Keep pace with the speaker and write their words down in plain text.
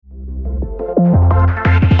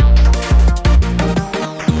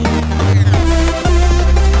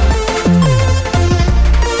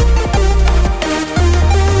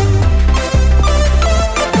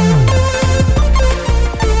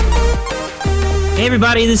Hey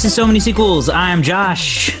everybody, this is So Many Sequels. I'm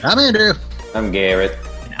Josh. I'm Andrew. I'm Garrett.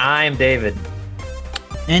 And I'm David.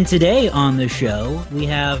 And today on the show, we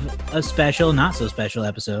have a special, not so special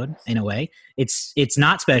episode, in a way. It's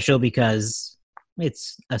not special because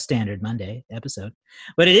it's a standard Monday episode.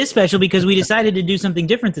 But it is special because we decided to do something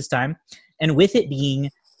different this time. And with it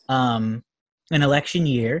being an election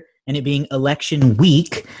year and it being election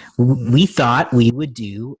week, we thought we would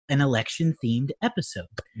do an election-themed episode.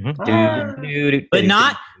 But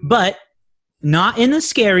not in the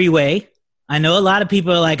scary way. I know a lot of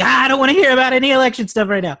people are like, I don't want to hear about any election stuff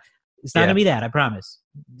right now. It's not going to be that, I promise.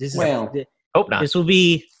 Hope not. This will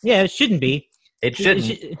be, it shouldn't be. It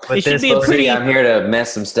shouldn't. It should be a pretty. I'm here to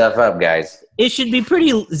mess some stuff up, guys. It should be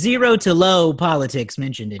pretty zero to low politics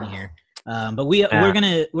mentioned in here. But we're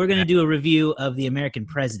gonna do a review of The American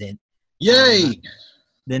President. Yay!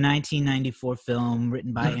 The 1994 film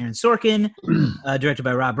written by Aaron Sorkin, directed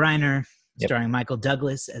by Rob Reiner, starring Michael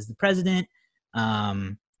Douglas as the president,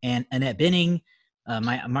 and Annette Bening,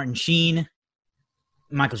 Martin Sheen,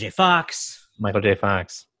 Michael J. Fox.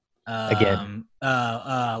 Again.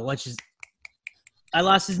 I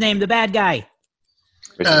lost his name. The bad guy.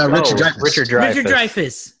 Richard Dreyfuss. Richard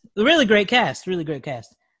Dreyfuss. Really great cast.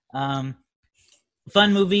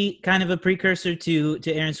 Fun movie, kind of a precursor to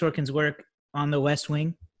Aaron Sorkin's work on The West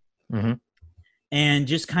Wing. Mm-hmm. And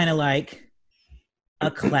just kind of like a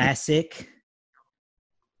classic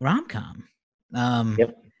rom-com.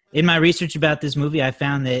 In my research about this movie, I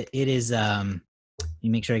found that it is, let me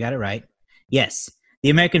make sure I got it right. Yes.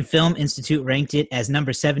 The American Film Institute ranked it as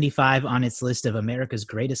number 75 on its list of America's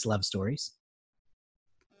greatest love stories.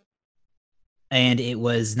 And it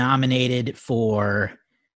was nominated for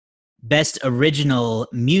Best Original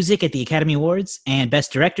Music at the Academy Awards and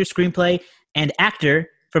Best Director, Screenplay, and Actor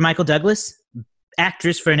for Michael Douglas,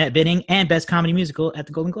 Actress for Annette Bening, and Best Comedy Musical at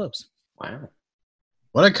the Golden Globes. Wow.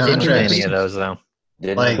 What a Didn't contrast. win any of those, though.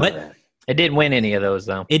 What? It didn't win any of those,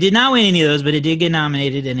 though. It did not win any of those, but it did get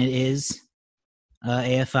nominated, and it is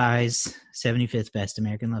AFI's 75th Best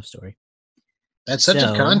American Love Story. That's such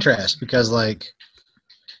a contrast because, got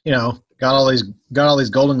all these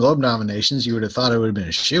Golden Globe nominations. You would have thought it would have been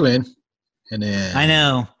a shoo-in, and then I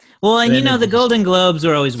know. Well, and the Golden Globes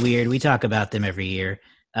are always weird. We talk about them every year,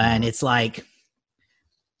 and it's like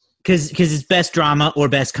because it's Best Drama or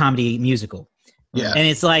Best Comedy Musical. Yeah, and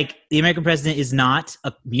it's like The American President is not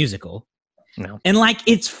a musical. No, and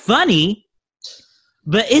it's funny,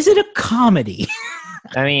 but is it a comedy?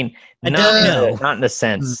 I mean, not in the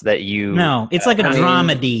sense that you. No, it's like a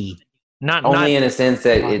dramedy. Not in a sense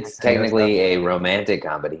that it's technically a romantic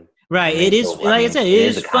comedy. Right. It is, like I said, it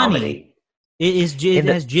is funny. It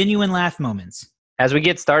has genuine laugh moments. As we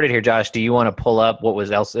get started here, Josh, do you want to pull up what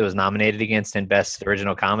was else it was nominated against in Best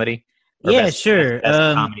Original Comedy? Yeah, sure. Best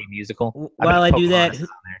Comedy Musical. While I do that,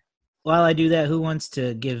 who wants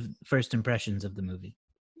to give first impressions of the movie?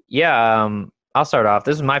 Yeah, I'll start off.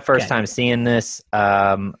 This is my first time seeing this.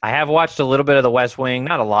 I have watched a little bit of The West Wing,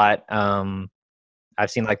 not a lot. I've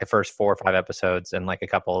seen the first 4 or 5 episodes and a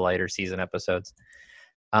couple of later season episodes.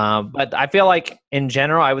 But I feel like in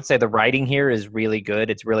general, I would say the writing here is really good.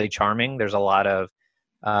 It's really charming. There's a lot of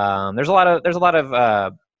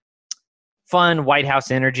fun White House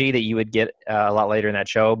energy that you would get a lot later in that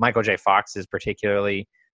show. Michael J. Fox is particularly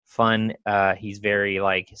fun. He's very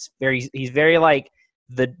much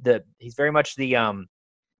the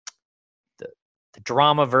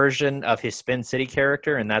drama version of his Spin City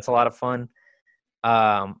character, and that's a lot of fun.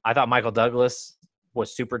 I thought Michael Douglas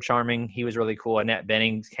was super charming. He was really cool. Annette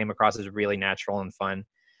Bening came across as really natural and fun.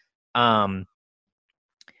 But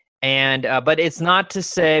it's not to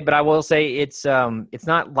say, but I will say it's not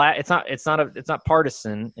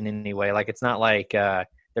partisan in any way. It's not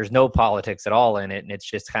there's no politics at all in it, and it's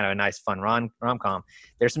just kind of a nice fun rom-com.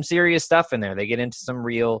 There's some serious stuff in there. They get into some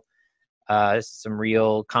real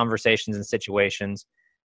conversations and situations.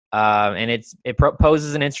 And it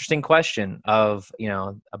poses an interesting question of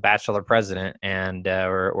a bachelor president and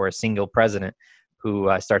or a single president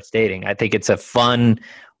who starts dating. I think it's a fun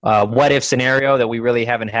what if scenario that we really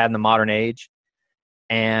haven't had in the modern age,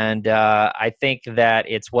 and I think that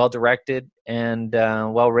it's well directed and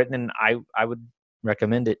well written, and I would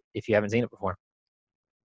recommend it if you haven't seen it before.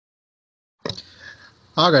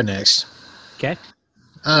 I'll go next. Okay.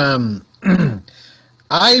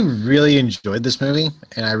 I really enjoyed this movie,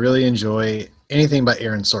 and I really enjoy anything by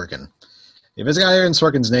Aaron Sorkin. If it's got Aaron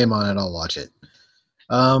Sorkin's name on it, I'll watch it.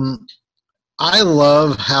 I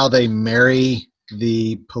love how they marry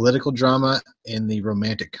the political drama and the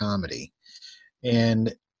romantic comedy.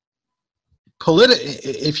 And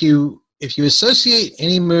if you associate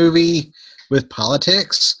any movie with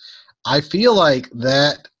politics, I feel like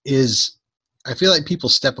people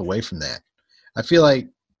step away from that. I feel like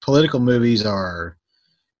political movies are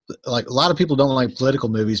like, a lot of people don't like political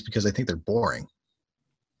movies because they think they're boring.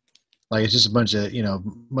 Like it's just a bunch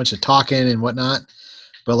of talking and whatnot.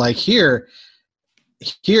 But like here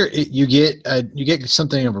you get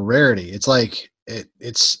something of a rarity. It's like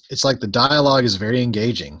it's like the dialogue is very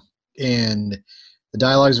engaging, and the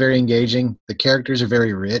dialogue is very engaging. The characters are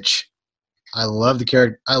very rich. I love the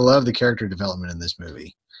character development in this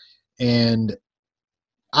movie, and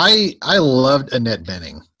I loved Annette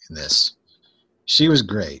Bening in this. She was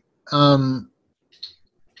great. I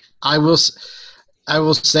will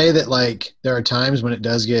say that like there are times when it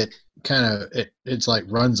does get kind of it's like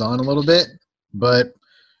runs on a little bit, but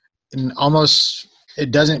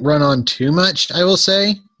it doesn't run on too much, I will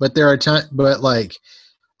say. But there are times, but like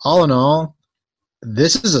all in all,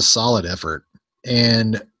 this is a solid effort,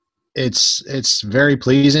 and it's very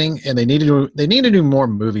pleasing. And they need to do more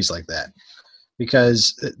movies like that,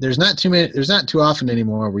 because there's not too often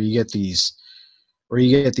anymore where you get these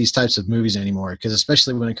types of movies anymore. Because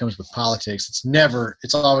especially when it comes with politics,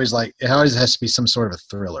 it always has to be some sort of a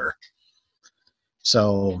thriller.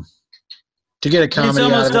 So to get a comedy, it's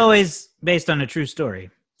almost always based on a true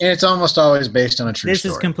story. And it's almost always based on a true story. This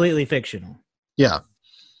is completely fictional. Yeah.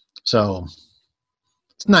 So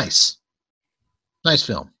it's nice. Nice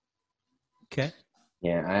film. Okay.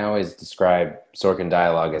 Yeah, I always describe Sorkin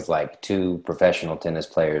dialogue as like two professional tennis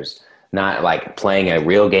players, not like playing a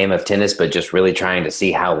real game of tennis, but just really trying to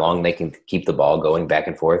see how long they can keep the ball going back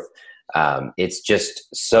and forth. It's just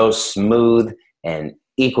so smooth and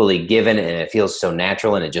equally given, and it feels so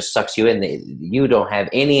natural, and it just sucks you in. You don't have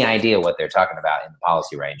any idea what they're talking about in the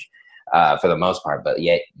policy range for the most part, but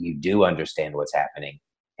yet you do understand what's happening.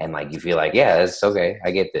 And like you feel like, yeah, that's okay.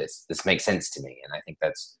 I get this. This makes sense to me. And I think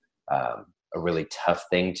that's a really tough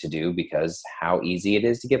thing to do, because how easy it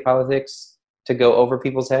is to get politics to go over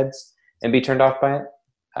people's heads and be turned off by it.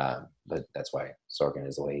 But that's why Sorkin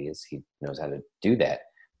is the way he is. He knows how to do that.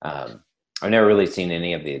 I've never really seen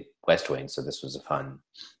any of the West Wing, so this was a fun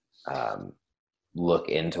look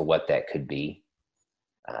into what that could be.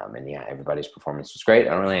 And yeah, everybody's performance was great.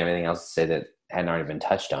 I don't really have anything else to say that hadn't already been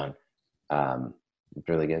touched on. It's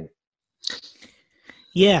really good.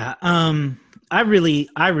 Yeah, I really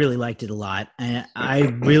liked it a lot, and I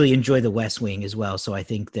really enjoy the West Wing as well. So I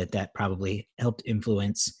think that probably helped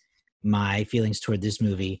influence my feelings toward this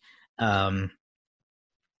movie.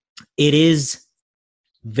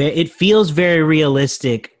 It feels very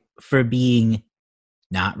realistic for being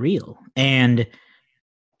not real, and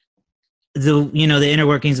the inner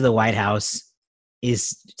workings of the White House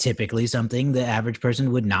is typically something the average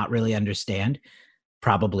person would not really understand.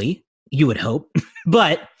 Probably, you would hope,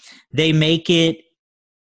 but they make it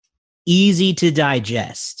easy to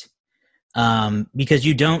digest, because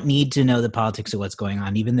you don't need to know the politics of what's going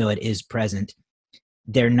on, even though it is present.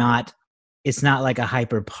 It's not like a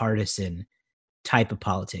hyper partisan type of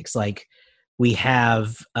politics. Like we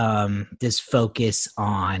have this focus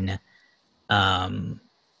on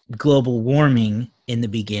global warming in the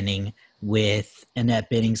beginning, with Annette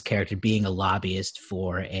Bening's character being a lobbyist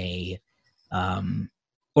for a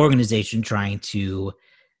organization trying to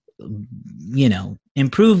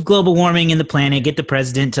improve global warming in the planet, get the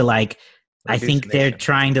president to I think they're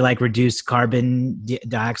trying to reduce carbon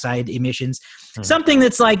dioxide emissions. Mm-hmm. Something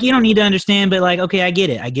that's you don't need to understand, but okay, I get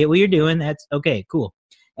it. I get what you're doing. That's okay, cool.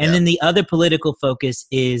 And then the other political focus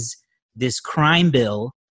is this crime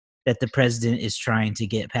bill that the president is trying to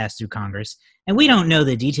get passed through Congress. And we don't know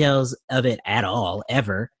the details of it at all,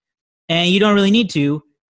 ever. And you don't really need to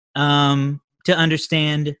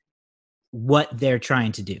understand what they're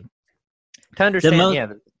trying to do. To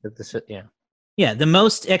understand, the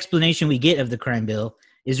most explanation we get of the crime bill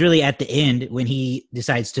is really at the end, when he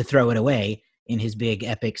decides to throw it away in his big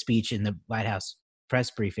epic speech in the White House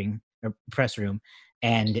press briefing or press room,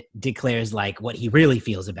 and declares what he really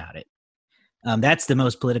feels about it. That's the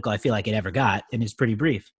most political I feel like it ever got, and it's pretty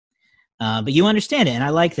brief. But you understand it, and I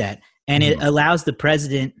like that. And it allows the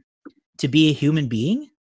president to be a human being,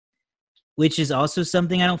 which is also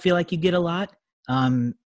something I don't feel like you get a lot.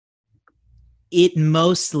 It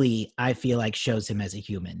mostly, I feel like, shows him as a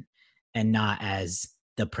human and not as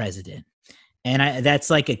the president. And that's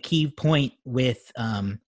a key point with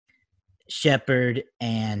Shepard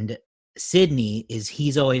and Sydney, is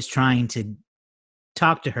he's always trying to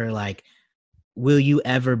talk to her will you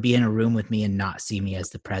ever be in a room with me and not see me as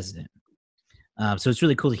the president? So it's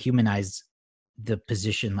really cool to humanize the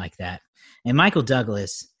position like that. And Michael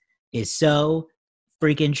Douglas is so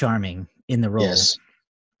freaking charming in the role. Yes.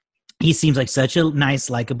 He seems like such a nice,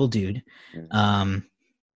 likable dude.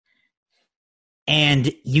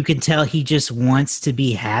 and you can tell he just wants to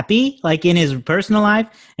be happy, like in his personal life,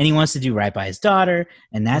 and he wants to do right by his daughter,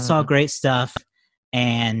 and that's all great stuff.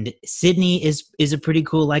 And Sydney is a pretty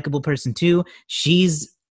cool, likable person too.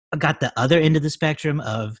 She's got the other end of the spectrum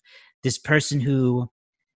of this person who,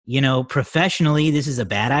 professionally, this is a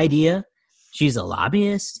bad idea. She's a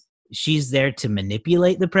lobbyist. She's there to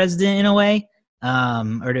manipulate the president in a way,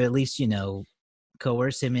 or to at least,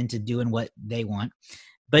 coerce him into doing what they want.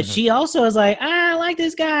 But she also is like, I like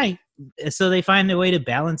this guy. So they find a way to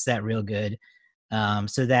balance that real good,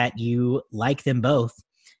 so that you like them both.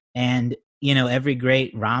 And, every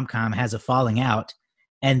great rom-com has a falling out.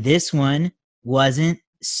 And this one wasn't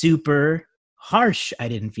super harsh, I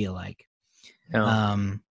didn't feel like.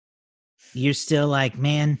 No. You're still like,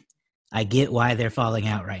 man, I get why they're falling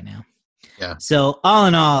out right now. Yeah. So all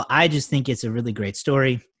in all, I just think it's a really great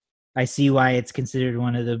story. I see why it's considered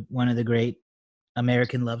one of the great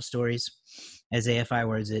American love stories, as AFI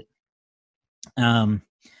words it.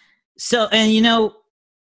 So, and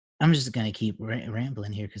I'm just gonna keep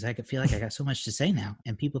rambling here because I could feel like I got so much to say now,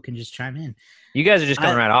 and people can just chime in. You guys are just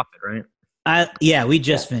coming right off it, right? Yeah, we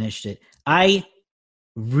just finished it. I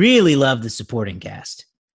really love the supporting cast.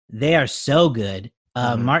 They are so good.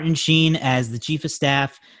 Martin Sheen as the chief of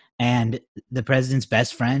staff and the president's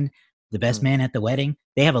best friend, the best man at the wedding.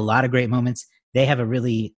 They have a lot of great moments. They have a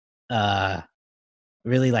really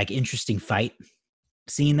like interesting fight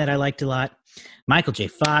scene that I liked a lot. Michael J.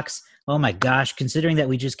 Fox. Oh my gosh, considering that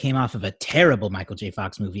we just came off of a terrible Michael J.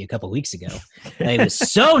 Fox movie a couple weeks ago, it was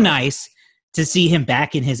so nice to see him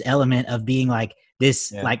back in his element of being like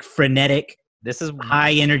this like frenetic, this is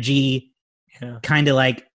high energy, kind of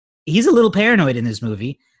like he's a little paranoid in this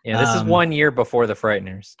movie. Yeah, this is 1 year before The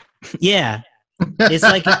Frighteners. Yeah. It's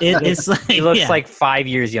like it's like he looks like 5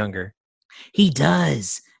 years younger. He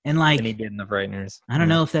does. And like than he did in The Frighteners. I don't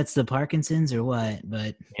know if that's the Parkinson's or what,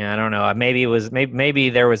 but yeah, I don't know. Maybe it was maybe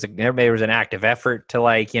there was an active effort to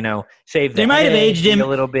like, shave the They might have aged him a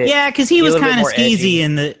little bit. Yeah, because he was kind of skeezy edgy.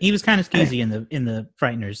 in the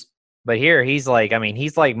Frighteners. But here he's like,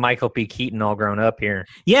 he's like Michael P. Keaton all grown up here.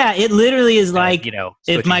 Yeah, it literally is like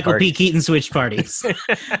if Michael parties. P. Keaton switched parties,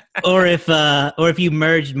 or if you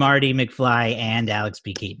merged Marty McFly and Alex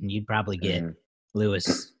P. Keaton, you'd probably get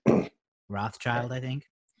Louis Rothschild, I think.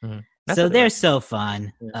 Mm-hmm. So they're so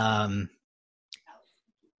fun.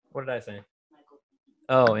 What did I say?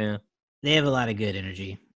 Oh yeah, they have a lot of good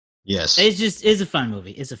energy. Yes, it's a fun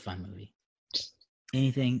movie. It's a fun movie.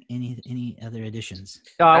 Any other additions?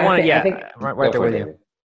 Oh, I think right there with you.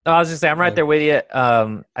 Oh, I was just saying, I'm right there with you.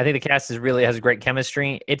 I think the cast has a great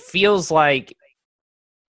chemistry. It feels like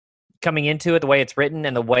coming into it, the way it's written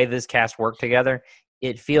and the way this cast worked together,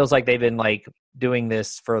 it feels like they've been like doing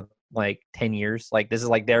this for like 10 years. Like this is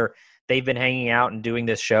like they've been hanging out and doing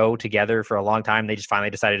this show together for a long time. They just finally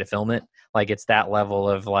decided to film it. Like it's that level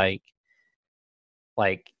of of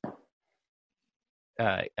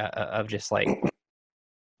just like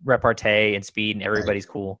repartee and speed and everybody's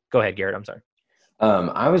cool. Go ahead, Garrett. I'm sorry.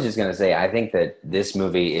 I was just going to say, I think that this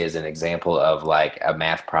movie is an example of like a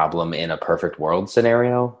math problem in a perfect world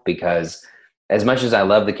scenario, because as much as I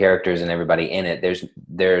love the characters and everybody in it,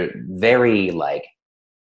 they're very like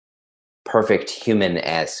perfect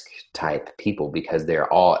human-esque type people, because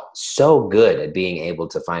they're all so good at being able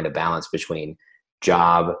to find a balance between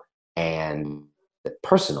job and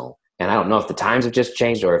personal. And I don't know if the times have just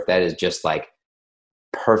changed or if that is just like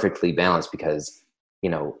perfectly balanced, because,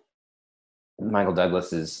 Michael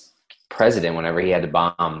Douglas's president, whenever he had to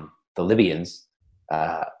bomb the Libyans,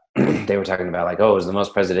 they were talking about like, oh, it was the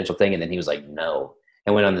most presidential thing. And then he was like, no,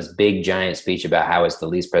 and went on this big giant speech about how it's the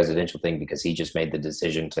least presidential thing because he just made the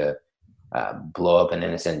decision to blow up an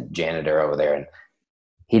innocent janitor over there. And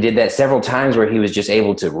he did that several times where he was just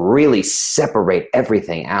able to really separate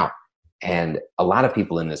everything out. And a lot of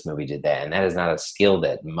people in this movie did that. And that is not a skill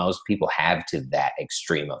that most people have to that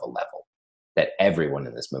extreme of a level that everyone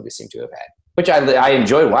in this movie seemed to have had, which I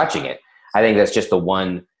enjoyed watching it. I think that's just the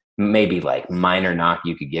one maybe like minor knock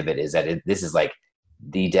you could give it, is that this is like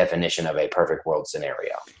the definition of a perfect world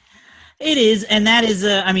scenario. It is, and that is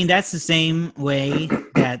that's the same way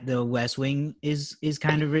that the West Wing is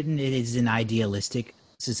kind of written. It is an idealistic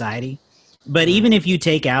society. But even if you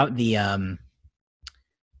take out the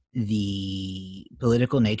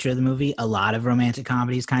political nature of the movie, a lot of romantic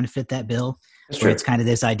comedies kind of fit that bill. Where it's kind of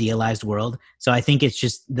this idealized world. So I think it's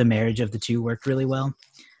just the marriage of the two worked really well.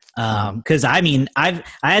 Because I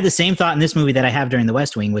had the same thought in this movie that I have during The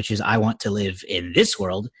West Wing, which is I want to live in this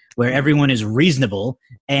world where everyone is reasonable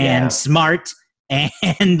and smart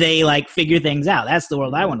and they like figure things out. That's the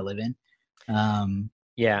world I want to live in.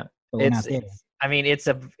 Yeah, it's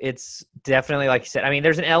definitely, like you said. I mean,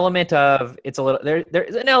 there's an element of it's a little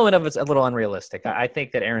there's an element of it's a little unrealistic. I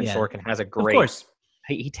think that Aaron Sorkin has a great. Of course.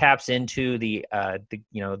 He taps into the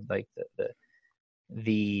like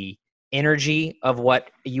the energy of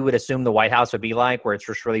what you would assume the White House would be like, where it's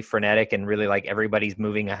just really frenetic and really like everybody's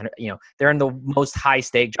moving. They're in the most high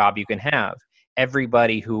stake job you can have.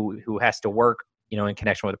 Everybody who has to work, in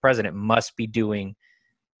connection with the president must be doing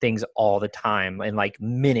things all the time, and like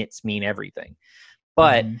minutes mean everything.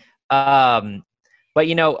 But President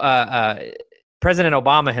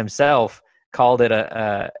Obama himself called it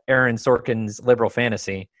Aaron Sorkin's liberal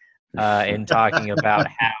fantasy in talking about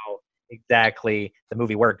how exactly the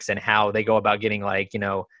movie works and how they go about getting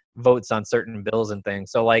votes on certain bills and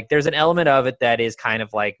things. So like there's an element of it that is kind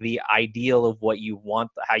of like the ideal of what you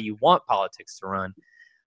want, how you want politics to run.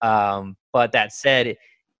 But that said,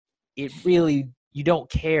 it really, you don't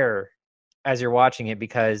care as you're watching it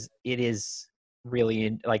because it is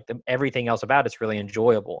really everything else about it's really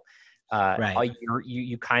enjoyable. Right.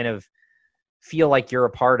 You kind of feel like you're a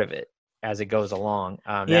part of it as it goes along.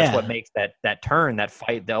 That's what makes that turn, that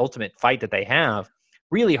fight, the ultimate fight that they have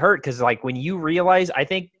really hurt. Cause like when you realize, I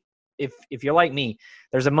think if you're like me,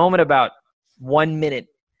 there's a moment about 1 minute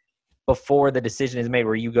before the decision is made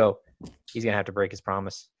where you go, he's going to have to break his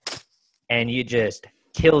promise. And you just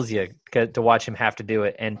kills you to watch him have to do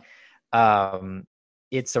it. And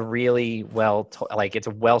it's a really it's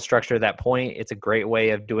a well structured at that point. It's a great way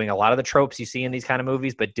of doing a lot of the tropes you see in these kind of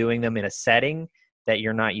movies, but doing them in a setting that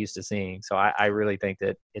you're not used to seeing. So I really think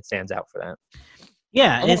that it stands out for that.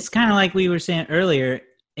 Yeah, it's kind of like we were saying earlier.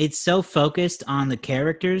 It's so focused on the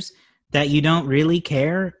characters that you don't really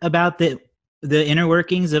care about the inner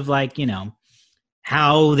workings of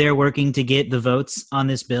how they're working to get the votes on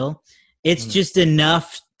this bill. It's just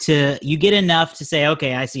enough you get enough to say,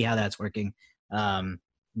 okay, I see how that's working.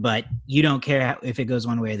 But you don't care if it goes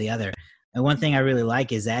one way or the other. And one thing I really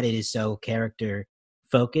like is that it is so character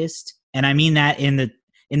focused. And I mean that in the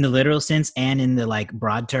literal sense and in the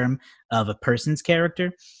broad term of a person's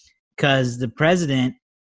character, because the president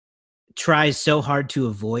tries so hard to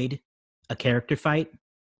avoid a character fight.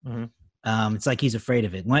 Mm-hmm. It's like he's afraid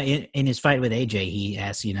of it. In his fight with AJ, he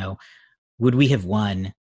asks, would we have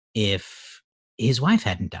won if his wife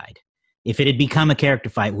hadn't died? If it had become a character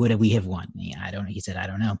fight, would we have won? He said, I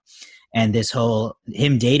don't know. And this whole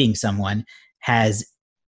him dating someone has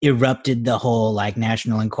erupted the whole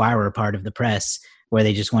National Enquirer part of the press where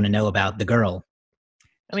they just want to know about the girl.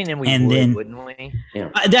 I mean, wouldn't we? Yeah.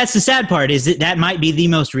 That's the sad part, is that might be the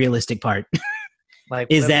most realistic part.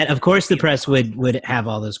 Is that, of course, the press would have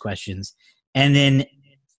all those questions. And then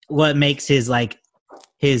what makes his opponent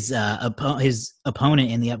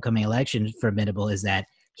in the upcoming election formidable is that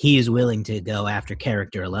he is willing to go after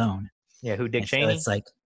character alone. Yeah, who, Dick Cheney? So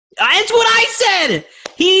it's it's what I said!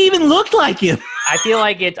 He even looked like him. I feel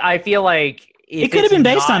like it could have been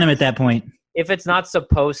based on him at that point. If it's not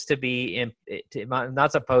supposed to be,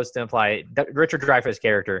 not supposed to imply Richard Dreyfuss'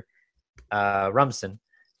 character, Rumson,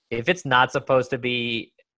 if it's not supposed to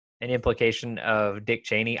be an implication of Dick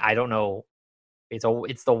Cheney, I don't know.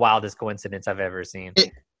 It's the wildest coincidence I've ever seen.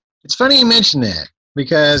 It's funny you mention that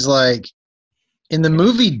because, in the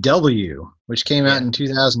movie W, which came out in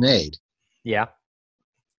 2008, yeah,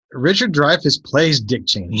 Richard Dreyfuss plays Dick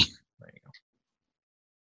Cheney. There you go.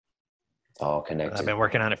 It's all connected. I've been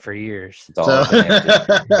working on it for years. It's all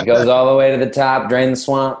connected. It goes all the way to the top, drain the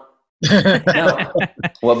swamp. No,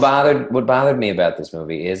 what bothered me about this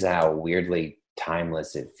movie is how weirdly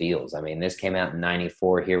timeless it feels. I mean, this came out in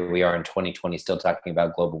 94. Here we are in 2020 still talking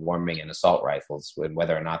about global warming and assault rifles,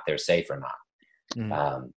 whether or not they're safe or not.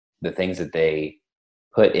 The things that they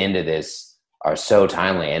put into this are so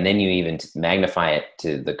timely. And then you even magnify it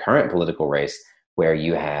to the current political race where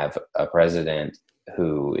you have a president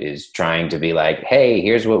who is trying to be like, hey,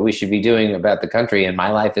 here's what we should be doing about the country, and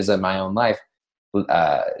my life isn't my own life.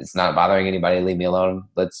 It's not bothering anybody. Leave me alone.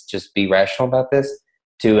 Let's just be rational about this.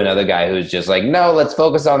 To another guy who's just like, no, let's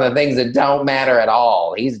focus on the things that don't matter at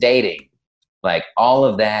all. He's dating. All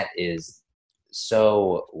of that is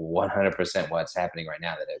so 100% what's happening right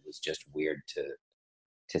now that it was just weird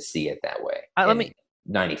to see it that way.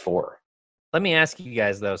 94. Let me ask you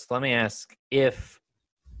guys though. So let me ask if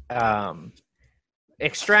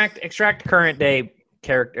extract current day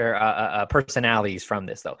character personalities from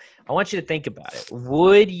this though. I want you to think about it.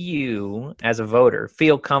 Would you, as a voter,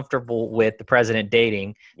 feel comfortable with the president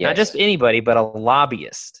dating not just anybody but a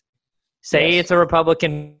lobbyist? Say it's a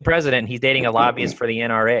Republican president and he's dating a lobbyist for the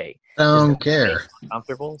NRA. I don't care.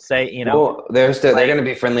 Comfortable? Say, Well, they're going to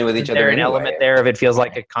be friendly with each other. Is there an element there if it feels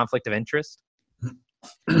like a conflict of interest?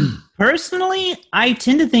 Personally, I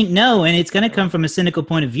tend to think no, and it's going to come from a cynical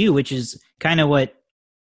point of view, which is kind of what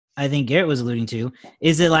I think Garrett was alluding to.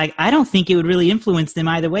 Is that like I don't think it would really influence them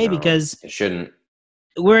either way, No, because it shouldn't.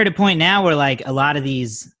 we're at a point now where like a lot of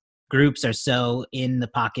these groups are so in the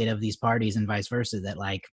pocket of these parties and vice versa that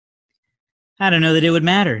like I don't know that it would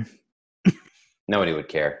matter. Nobody would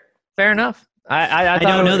care. Fair enough. I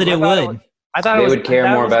don't know that it would. I thought They it was, would care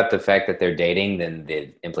I more was- about the fact that they're dating than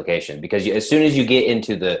the implication. Because as soon as you get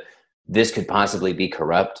into this could possibly be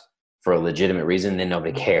corrupt for a legitimate reason, then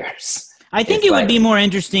nobody cares. I think It's it would like- be more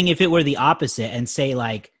interesting if it were the opposite and say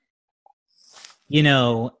like, you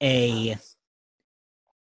know, if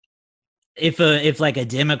like a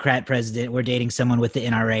Democrat president were dating someone with the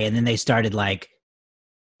NRA and then they started like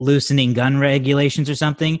loosening gun regulations or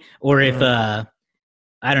something, or if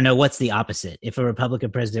I don't know what's the opposite. If a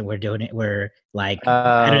Republican president were doing it, were like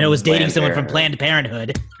I don't know, was dating Planned someone from Parenthood. Planned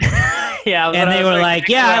Parenthood, yeah, and they were like,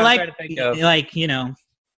 yeah, I like, of, like you know,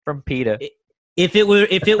 from PETA. if it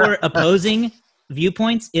were opposing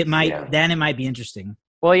viewpoints, it might Yeah. then it might be interesting.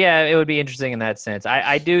 Well, yeah, it would be interesting in that sense.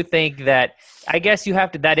 I do think that I guess you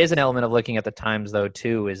have to. That is an element of looking at the times, though.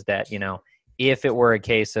 Too is that you know if it were a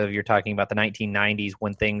case of you're talking about the 1990s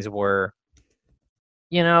when things were,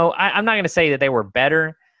 you know, I'm not going to say that they were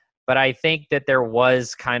better, but I think that there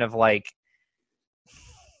was kind of like.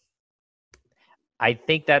 I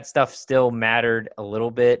think that stuff still mattered a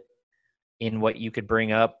little bit in what you could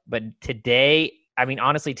bring up. But today, I mean,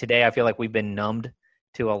 honestly, today I feel like we've been numbed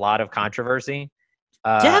to a lot of controversy.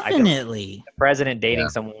 I feel like Definitely. the president dating Yeah.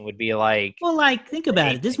 someone would be like, Well, like think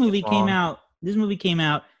about it. This Anything movie is came wrong. out. This movie came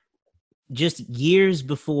out just years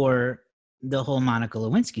before the whole Monica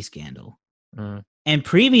Lewinsky scandal. Mm. And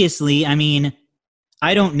previously, I mean,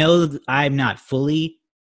 I don't know. I'm not fully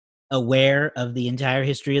aware of the entire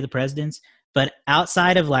history of the presidents, but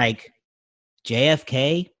outside of like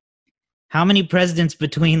JFK, how many presidents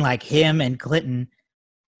between like him and Clinton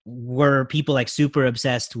were people like super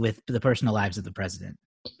obsessed with the personal lives of the president?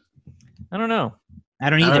 I don't know. I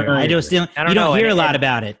don't I don't either. know I either. just still I don't you don't know, hear a and- lot and-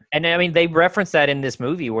 about it. And I mean, they reference that in this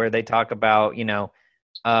movie where they talk about, you know,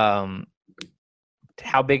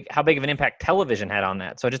 how big of an impact television had on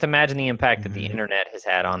that. So just imagine the impact that the Mhm. internet has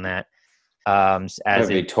had on that. As That'd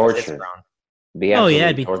be it- as torture. it's grown. Be Oh yeah,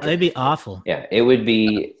 absolutely torture. it'd be awful. Yeah, it would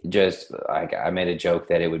be just like I made a joke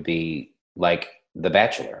that it would be like The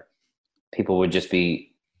Bachelor. People would just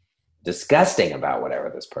be disgusting about whatever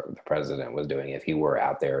the president was doing if he were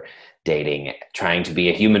out there dating, trying to be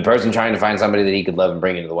a human person, trying to find somebody that he could love and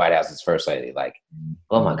bring into the White House as first lady. Like,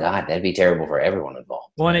 oh my God, that'd be terrible for everyone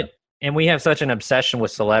involved. Well, and we have such an obsession with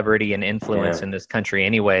celebrity and influence Yeah. in this country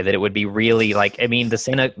anyway that it would be really like, I mean, the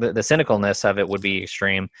cynicalness of it would be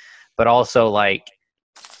extreme, but also like,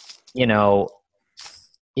 you know,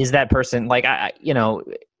 is that person like, you know,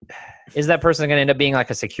 is that person going to end up being like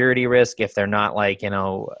a security risk if they're not like, you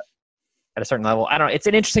know, at a certain level? I don't know. It's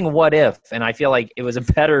an interesting what if, and I feel like it was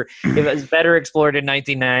better explored in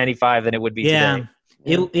 1995 than it would be Yeah.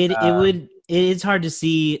 today. It's hard to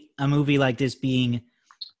see a movie like this being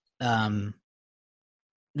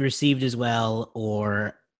received as well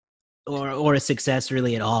or a success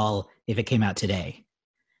really at all if it came out today,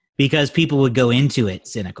 because people would go into it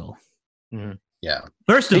cynical. Yeah.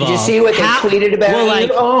 First of Did all, you see what they tweeted about well, you?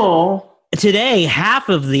 like- Oh. today, half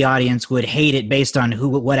of the audience would hate it based on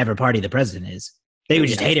whatever party the president is. They would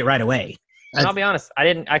just hate it right away. And I'll be honest,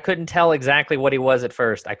 I couldn't tell exactly what he was at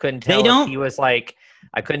first. I couldn't tell if he was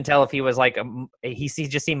like, he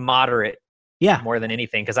just seemed moderate Yeah. more than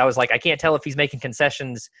anything. Cause I was like, I can't tell if he's making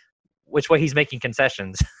concessions, which way he's making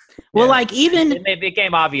concessions. Well, Yeah. like even It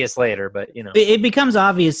became obvious later, but you know, it becomes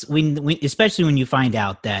obvious when especially when you find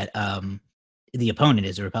out that the opponent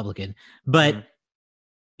is a Republican, but Mhm.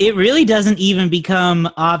 it really doesn't even become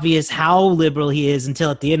obvious how liberal he is until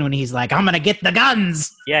at the end when he's like, I'm going to get the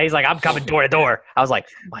guns. yeah, he's like, I'm coming door to door. I was like,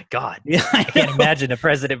 my God, Yeah, I can't imagine a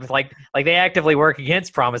president with like they actively work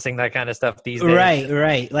against promising that kind of stuff these days.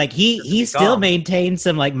 Right. Like he be still gone. maintained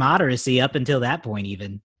some like moderacy up until that point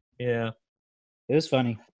even. Yeah. It was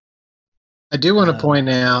funny. I do want to Uh, point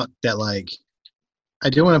out that, like,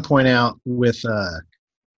 with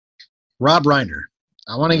Rob Reiner.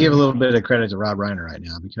 I want to give a little bit of credit to Rob Reiner right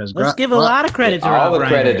now because Let's give a lot of credit to All Rob the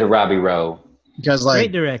credit Reiner. to Robbie Rowe. because Great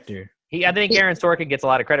like director. I think Aaron Sorkin gets a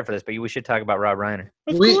lot of credit for this, but we should talk about Rob Reiner.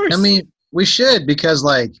 Of course. I mean we should because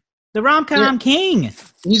like the rom-com Yeah. king.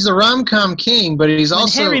 he's a rom-com king, but he's When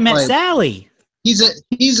also Harry Met like, Sally. he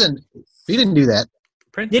didn't do that.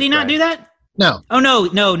 Did he not do that? No, Oh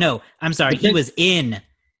no. I'm sorry. Okay.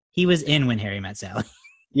 He was in When Harry Met Sally.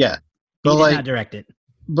 yeah, He but did like not direct it.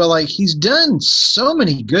 but like he's done so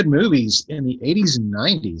many good movies in the 80s and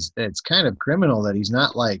 90s that it's kind of criminal that he's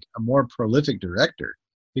not like a more prolific director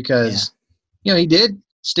because he did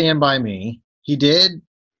Stand By Me, he did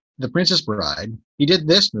The Princess Bride, he did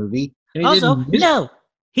this movie, and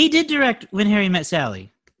he did direct When Harry Met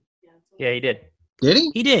Sally. Yeah, he did. Did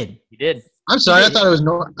he? He did. I'm sorry, I thought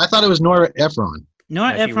it was Nora Ephron.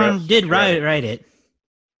 Nora Ephron did write it.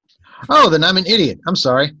 Oh, then I'm an idiot. I'm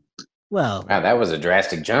sorry. Well, wow, that was a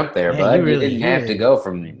drastic jump there, bud. You didn't have to go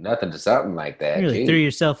from nothing to something like that. You really threw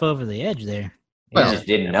yourself over the edge there. You just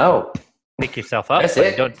didn't know. Pick yourself up. That's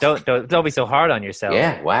it. Don't be so hard on yourself.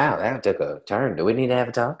 Yeah, wow, that took a turn. Do we need to have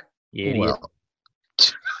a talk? You idiot. Well.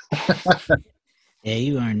 Yeah,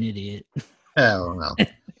 you are an idiot. Oh, no.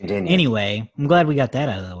 Anyway, I'm glad we got that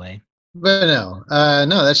out of the way. But no,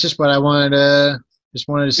 that's just what I wanted to say.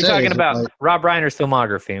 You're talking about Rob Reiner's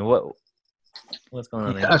filmography and what's going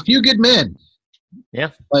on there? A Few Good Men. Yeah.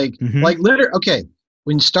 Like literally, okay,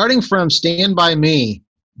 when starting from Stand By Me,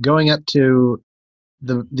 going up to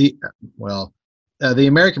the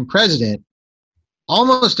American President,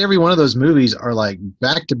 almost every one of those movies are like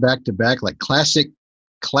back to back to back, like classic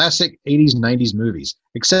 80s and 90s movies,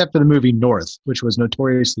 except for the movie North, which was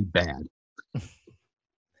notoriously bad.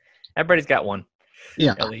 Everybody's got one.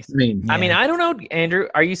 Yeah, at least. I mean, I don't know, Andrew.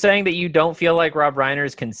 Are you saying that you don't feel like Rob Reiner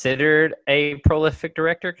is considered a prolific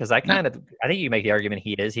director? Because I think you make the argument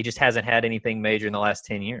he is. He just hasn't had anything major in the last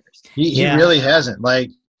 10 years. He really hasn't. Like,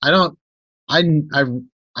 I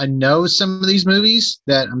know some of these movies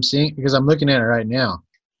that I'm seeing because I'm looking at it right now.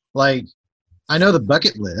 Like, I know The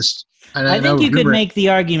Bucket List. And I think you could make the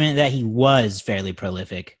argument that he was fairly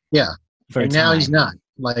prolific. Yeah, and now he's not.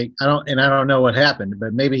 Like, I don't know what happened,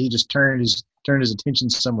 but maybe he just turned his attention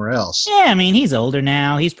somewhere else. Yeah, I mean, he's older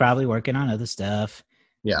now. He's probably working on other stuff.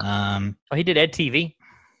 Yeah. He did Ed TV.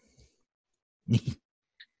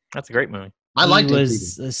 That's a great movie. I liked it.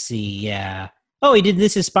 Let's see, yeah. Oh, he did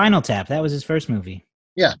This Is Spinal Tap. That was his first movie.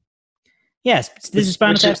 Yeah. Yes, This Is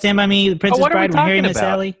Spinal Tap, Stand By Me, The Princess Bride, When Harry Met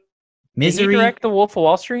Sally. Misery. Did he direct The Wolf of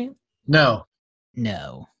Wall Street? No.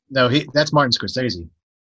 That's Martin Scorsese.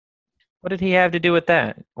 What did he have to do with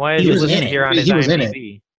that? Why is he it was listed in here on his He was in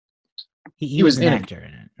IMDb? it. He was an actor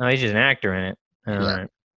in it. Oh, he's just an actor in it. All right.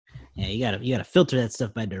 Yeah, you gotta filter that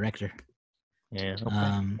stuff by director. Yeah.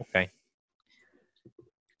 Okay.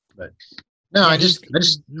 But no, I just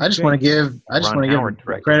want to give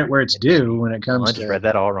credit where it's due when it comes. I just read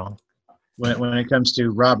that all wrong. When it comes to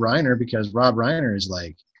Rob Reiner, because Rob Reiner is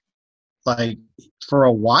like for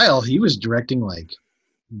a while he was directing like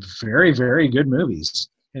very, very good movies,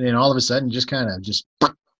 and then all of a sudden just kind of just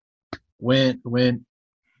went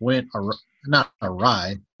not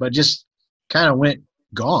awry, but just kind of went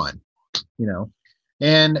gone,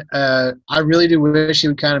 And I really do wish he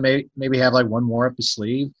would kind of maybe have like one more up his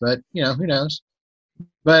sleeve, but who knows?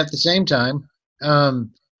 But at the same time,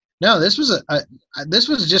 no, this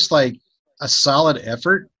was just like a solid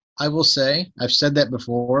effort. I will say, I've said that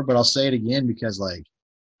before, but I'll say it again because like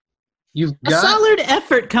you've got a solid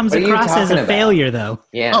effort comes across as a failure, though.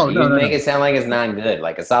 Yeah, make it sound like it's not good.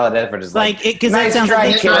 Like a solid effort is like because nice that sounds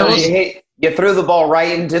try, like you threw the ball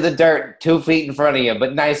right into the dirt 2 feet in front of you,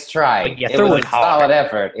 but nice try. You threw it hard. Solid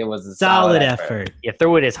effort. It was a solid effort. You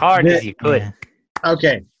threw it as hard as you could. Yeah.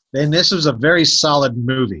 Okay, then this was a very solid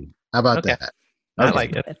movie. How about that? Okay. I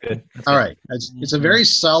like it. That's good. All right, it's a very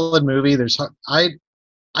solid movie.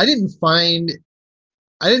 I didn't find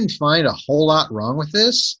a whole lot wrong with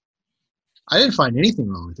this. I didn't find anything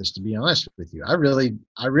wrong with this, to be honest with you. I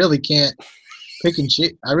really can't pick and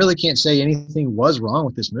choose. I really can't say anything was wrong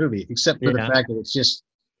with this movie, except for the fact that it's just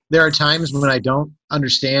there are times when I don't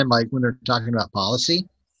understand, like when they're talking about policy.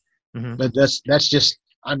 Mm-hmm. But that's just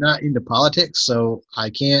I'm not into politics, so I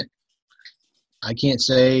can't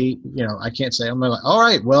say I'm like, all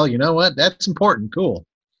right, well, you know what, that's important, cool.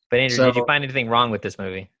 But Andrew, did you find anything wrong with this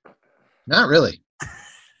movie? Not really.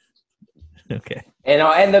 Okay.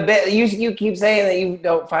 And the bit you keep saying that you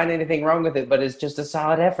don't find anything wrong with it, but it's just a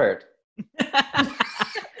solid effort.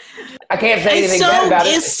 I can't say anything bad about it.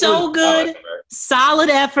 It's so good. Solid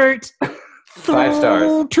effort. 5 stars.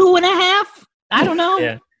 2.5. I don't know.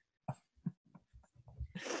 Yeah.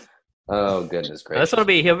 Oh goodness gracious!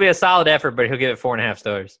 He'll be a solid effort, but he'll give it 4.5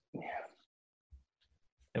 stars. Yeah.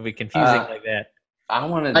 It'll be confusing like that. I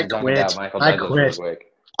wanted to talk about Michael Douglas real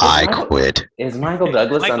quick. I quit. Is Michael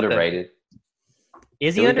Douglas underrated?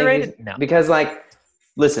 Is he underrated? No. Because,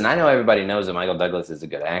 listen, I know everybody knows that Michael Douglas is a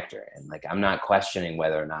good actor, and I'm not questioning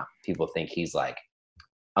whether or not people think he's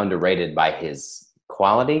underrated by his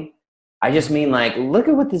quality. I just mean look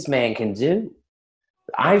at what this man can do.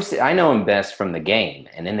 I know him best from the game,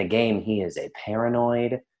 and in the game, he is a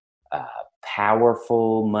paranoid,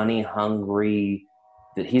 powerful, money hungry.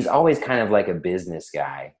 He's always kind of like a business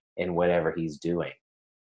guy in whatever he's doing.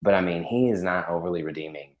 But I mean, he is not overly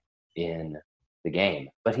redeeming in the game,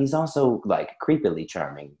 but he's also like creepily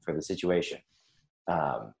charming for the situation.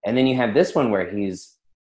 And then you have this one where he's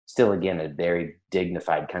still, again, a very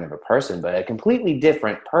dignified kind of a person, but a completely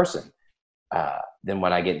different person than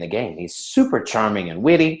what I get in the game. He's super charming and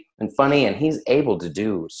witty and funny, and he's able to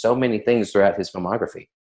do so many things throughout his filmography.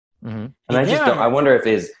 Mm-hmm. And I wonder if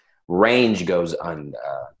his range goes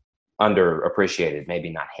underappreciated, maybe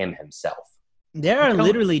not him himself. There are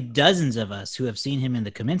literally dozens of us who have seen him in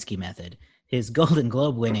The Kaminsky Method, his Golden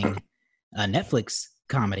Globe winning Netflix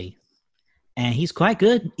comedy. And he's quite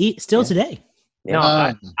good still today.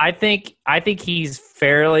 No, I think he's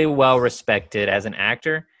fairly well respected as an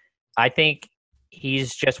actor. I think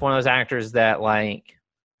he's just one of those actors that, like,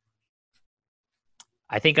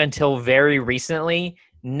 I think until very recently,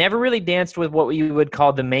 never really danced with what you would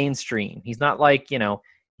call the mainstream. He's not like,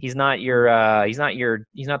 he's not The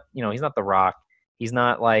Rock. He's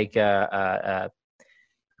not like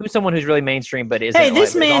who's someone who's really mainstream, but isn't. Hey,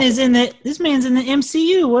 this man's in the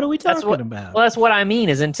MCU. What are we talking about? Well, that's what I mean.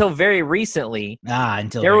 Is until very recently,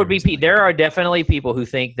 there are definitely people who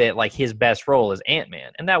think that like his best role is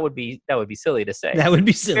Ant-Man, and that would be silly to say. That would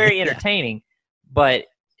be silly. Very entertaining, but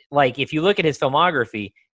like if you look at his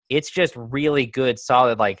filmography, it's just really good,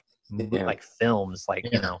 solid like films, like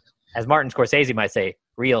as Martin Scorsese might say,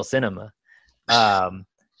 real cinema.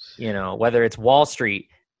 Whether it's Wall Street,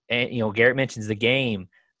 and Garrett mentions The Game.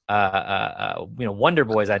 Wonder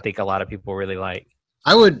Boys, I think a lot of people really like.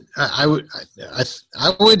 I would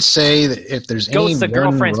say that if there's Ghosts any of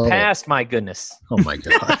Girlfriend's role, Past, my goodness. Oh my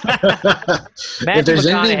god. Matthew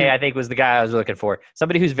McConaughey, I think, was the guy I was looking for.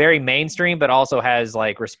 Somebody who's very mainstream, but also has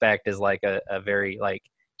like respect as like a very like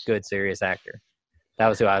good serious actor. That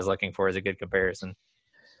was who I was looking for as a good comparison.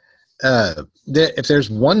 If there's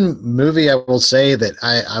one movie I will say that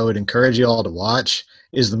I would encourage you all to watch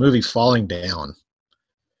is the movie Falling Down.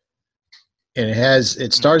 And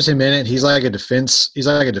it stars him in it. He's like a defense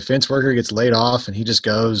worker, gets laid off, and he just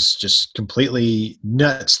goes just completely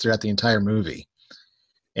nuts throughout the entire movie.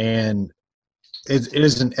 And it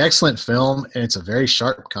is an excellent film, and it's a very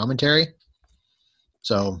sharp commentary.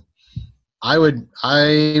 So I would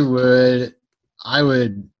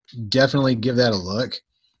definitely give that a look.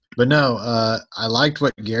 But no, I liked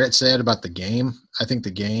what Garrett said about The Game. I think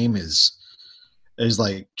The Game is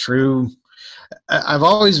like true. I've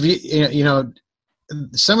always,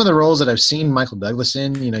 some of the roles that I've seen Michael Douglas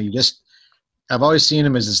in, I've always seen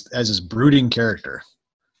him as this brooding character,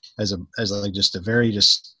 because I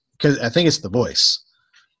think it's the voice,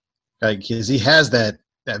 like because he has that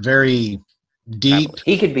very deep.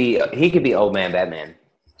 He could be Old Man Batman.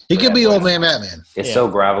 He could be Old Man Batman. It's so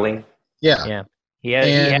gravelly. Yeah. Yeah. He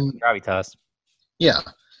has gravitas. Yeah.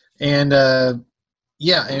 And I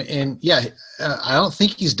don't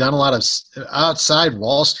think he's done a lot of outside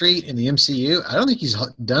Wall Street in the MCU. I don't think he's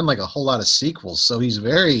done like a whole lot of sequels. So his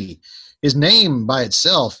name by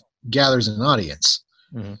itself gathers an audience.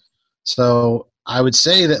 Mm-hmm. So I would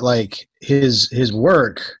say that like his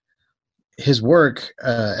work as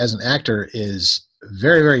an actor is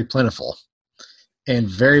very, very plentiful and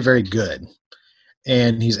very, very good.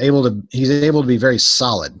 And he's able to be very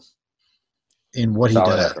solid in what he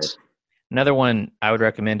does. Effort. Another one I would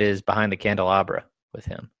recommend is Behind the Candelabra with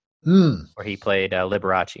him, where he played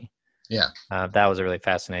Liberace. Yeah. That was a really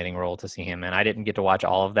fascinating role to see him in. I didn't get to watch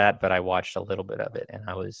all of that, but I watched a little bit of it, and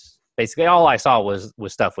I was basically all I saw was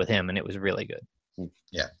stuff with him, and it was really good.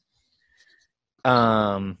 Yeah.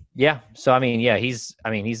 So he's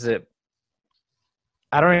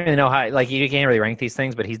I don't even know how, like, you can't really rank these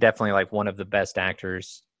things, but he's definitely like one of the best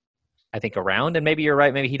actors I think around. And maybe you're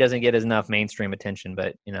right, maybe he doesn't get enough mainstream attention,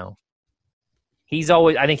 but he's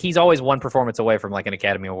always one performance away from like an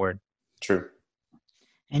Academy Award. True.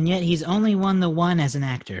 And yet he's only won the one as an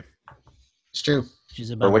actor. It's true.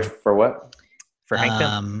 For what? For Hank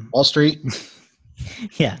Pym? Wall Street.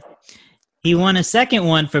 Yeah. He won a second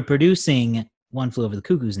one for producing One Flew Over the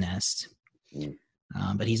Cuckoo's Nest.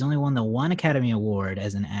 But he's only won the one Academy Award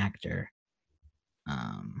as an actor.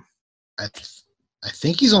 I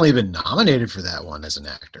think he's only been nominated for that one as an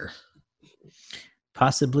actor.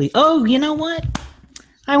 Possibly. Oh, you know what?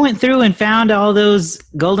 I went through and found all those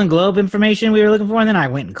Golden Globe information we were looking for, and then I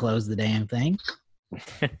went and closed the damn thing.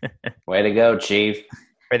 Way to go, Chief.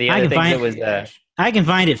 For the other things, it was. I can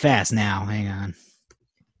find it fast now. Hang on.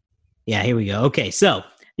 Yeah, here we go. Okay, so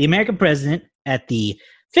the American president at the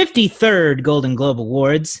 53rd Golden Globe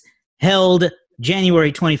Awards held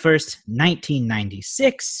January 21st,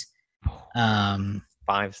 1996.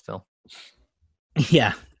 5 still.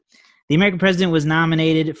 Yeah. The American President was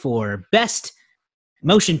nominated for Best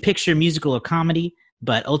Motion Picture, Musical, or Comedy,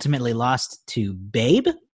 but ultimately lost to Babe.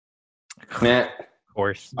 Meh. Of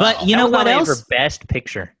course. But you know what else? For Best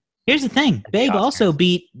Picture. Here's the thing. the Babe also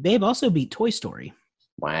Oscars. beat Toy Story.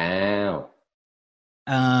 Wow.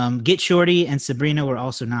 Get Shorty and Sabrina were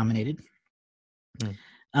also nominated.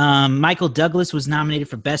 Hmm. Michael Douglas was nominated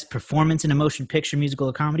for Best Performance in a Motion Picture, Musical,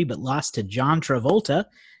 or Comedy, but lost to John Travolta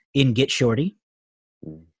in Get Shorty.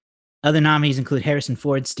 Other nominees include Harrison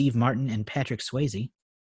Ford, Steve Martin, and Patrick Swayze.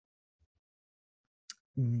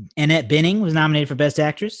 Annette Bening was nominated for Best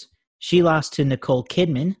Actress. She lost to Nicole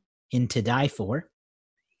Kidman in To Die For.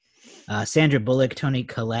 Sandra Bullock, Toni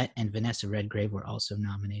Collette, and Vanessa Redgrave were also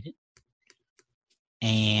nominated.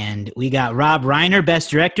 And we got Rob Reiner, Best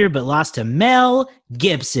Director, but lost to Mel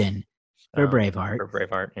Gibson for Braveheart. For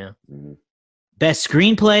Braveheart, yeah. Best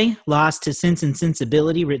Screenplay lost to Sense and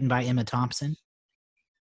Sensibility, written by Emma Thompson.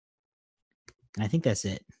 I think that's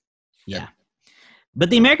it. Yeah. But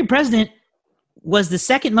The American President was the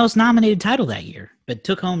second most nominated title that year, but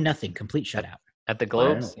took home nothing. Complete shutout. At the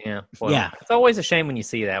Globes? Wow. Yeah. Well, Yeah. It's always a shame when you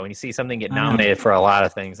see that, when you see something get I know. nominated for a lot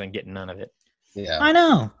of things and get none of it. Yeah. I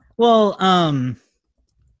know. Well,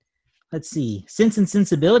 let's see. Sense and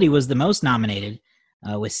Sensibility was the most nominated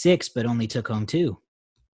with 6, but only took home 2.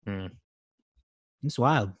 Hmm. It's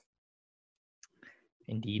wild.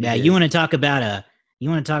 Indeed. Yeah, it you is. want to talk about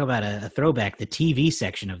a throwback, the TV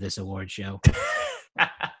section of this award show.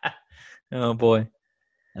 Oh boy.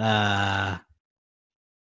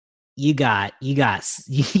 You got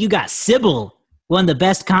Sybil won the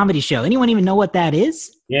best comedy show. Anyone even know what that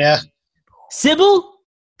is? Yeah. Sybil?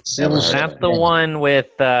 Sybil Is Is that that the Shepherd. one with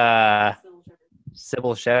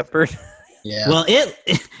Sybil Shepherd? Yeah. Well,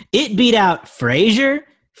 it beat out Frasier,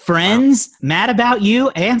 Friends, Mad About You,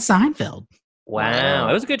 and Seinfeld. Wow.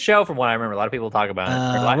 It was a good show from what I remember. A lot of people talk about it.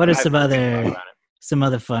 Or a lot- What are a lot of some people other- talk about it. Some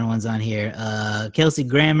other fun ones on here. Kelsey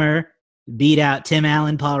Grammer beat out Tim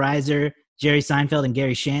Allen, Paul Reiser, Jerry Seinfeld, and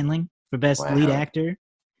Gary Shandling for best lead Wow. actor.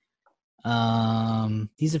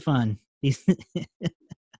 These are fun.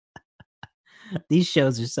 These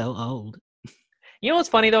shows are so old. You know what's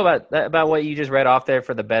funny though about what you just read off there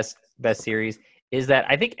for the best series is that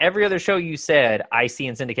I think every other show you said I see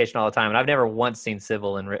in syndication all the time, and I've never once seen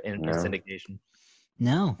Civil in No. syndication.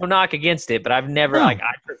 No. No knock against it, but I've never No. like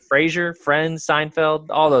Frasier, Friends, Seinfeld,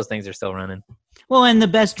 all those things are still running. Well, and the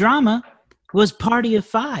best drama was Party of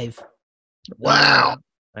Five, Wow.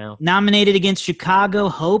 Well, nominated against Chicago,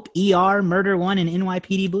 Hope, ER, Murder One, and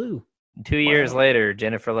NYPD Blue. 2 years later,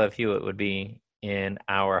 Jennifer Love Hewitt would be in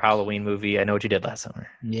our Halloween movie. I Know What You Did Last Summer.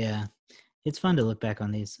 Yeah, it's fun to look back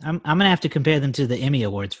on these. I'm gonna have to compare them to the Emmy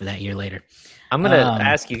Awards for that year later. I'm gonna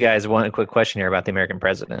ask you guys one quick question here about the American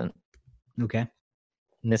President. Okay.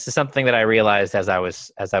 And this is something that I realized as I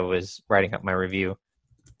was writing up my review.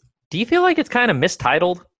 Do you feel like it's kind of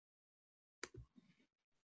mistitled?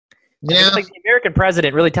 I Yeah. feel like the American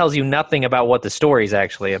President really tells you nothing about what the story is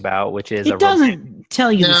actually about, which is It doesn't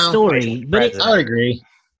tell you the No. story, but it, President. I would agree.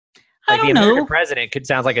 I Like the don't American know. President could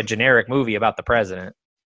sound like a generic movie about the president.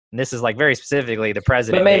 And this is like very specifically the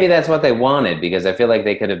president. But maybe that's what they wanted, because I feel like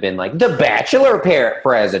they could have been like the Bachelor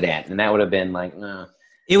president, and that would have been like,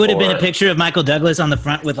 It would have been a Or- picture of Michael Douglas on the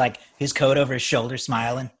front with like his coat over his shoulder,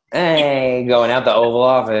 smiling. hey, going out the Oval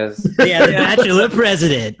Office. Yeah, the Bachelor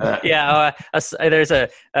president. Yeah, there's a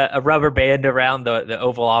rubber band around the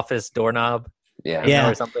Oval Office doorknob. Yeah. Yeah.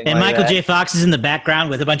 Or something And like Michael that. J. Fox is in the background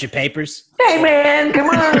with a bunch of papers. Hey man, come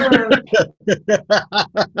on.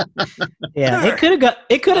 Yeah, it could have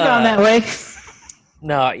gone that way.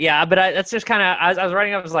 No, yeah, but that's just kind of. As I was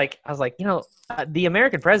writing, I was like, the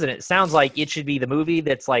American President sounds like it should be the movie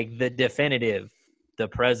that's like the definitive, the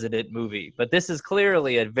president movie. But this is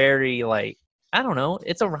clearly a very like, I don't know,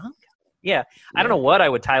 it's a rom-com. Yeah, I don't know what I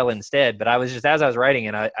would title it instead, but I was just as I was writing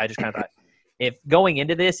it, I just kind of thought, if going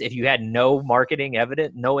into this, if you had no marketing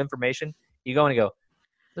evidence, no information, you go and go,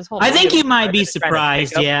 this whole. I movie think of you the might be president trying to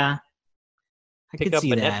surprised. pick up- Yeah, I pick could up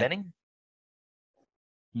see Annette that. Bening.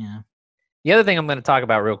 Yeah. The other thing I'm going to talk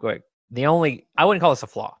about real quick, I wouldn't call this a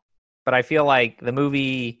flaw, but I feel like the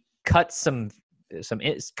movie cuts kind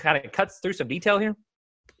of cuts through some detail here.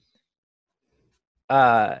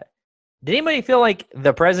 Did anybody feel like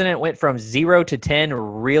the president went from 0 to 10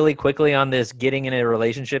 really quickly on this getting in a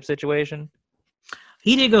relationship situation?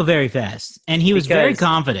 He did go very fast, and he was very Because-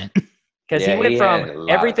 confident. Because Yeah, he went he had a from lot of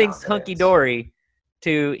everything's confidence. hunky dory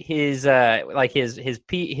to his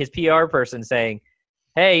his PR person saying,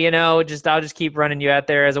 "Hey, I'll just keep running you out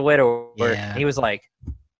there as a widower." Yeah. He was like,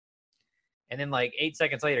 And then like 8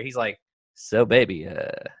 seconds later, he's like, "So baby,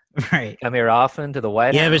 Right. come here often to the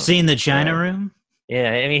White You House." ever seen the China Room?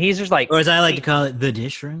 Yeah, I mean, he's just like, Or as I like to call it, the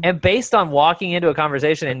dish room? and based on walking into a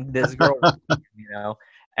conversation and this girl,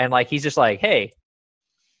 and like he's just like, "Hey,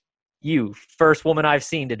 you first woman I've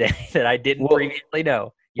seen today that I didn't previously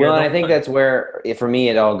know." Well, and I think that's where, for me,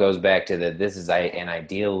 it all goes back to this is an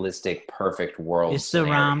idealistic, perfect world. It's the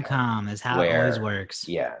rom-com is how it always works.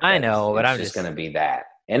 Yeah. I know, but I'm just just going to be that.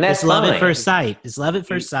 And that's it's love fine. at first sight. It's love at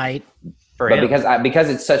first sight. But because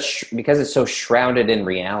it's so shrouded in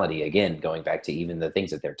reality, again, going back to even the things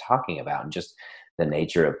that they're talking about and just the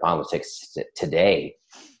nature of politics today,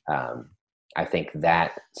 I think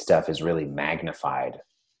that stuff is really magnified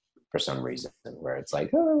for some reason, where it's like,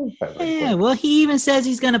 oh, yeah. Well, he even says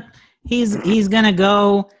he's gonna get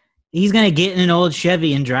in an old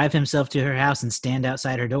Chevy and drive himself to her house and stand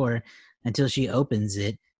outside her door until she opens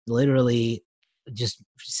it. Literally, just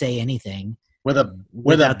say anything with a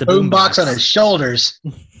boombox on his shoulders.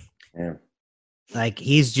 Yeah. Like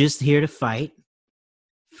he's just here to fight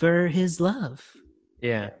for his love.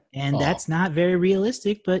 Yeah, and that's not very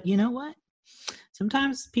realistic. But you know what?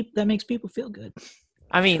 Sometimes that makes people feel good.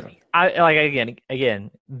 I mean, I like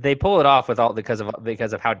again, they pull it off with all because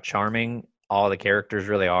of how charming all the characters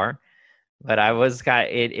really are. But I was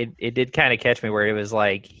it did kind of catch me where it was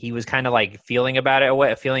like he was kind of like feeling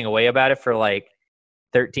away about it for like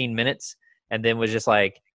 13 minutes, and then was just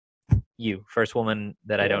like, "You first woman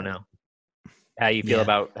that I don't know. How you feel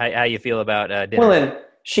about dinner?" Well, and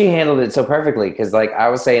she handled it so perfectly because, like I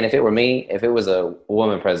was saying, if it were me, if it was a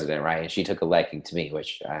woman president, right, and she took a liking to me,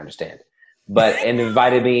 which I understand. And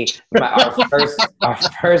invited me. Our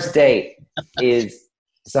first date is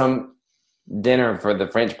some dinner for the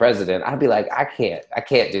French president. I'd be like, I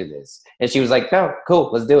can't do this. And she was like, "No, cool,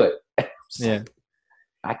 let's do it." Yeah,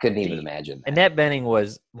 I couldn't even imagine. Annette Bening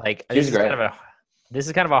was like, this is kind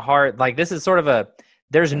of a hard, like this is sort of a.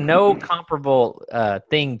 There's no comparable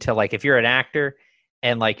thing to like if you're an actor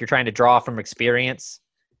and like you're trying to draw from experience.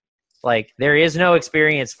 Like there is no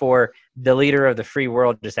experience for the leader of the free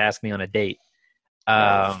world just ask me on a date.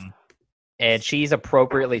 And she's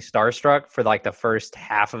appropriately starstruck for like the first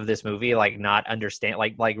half of this movie, like not understand,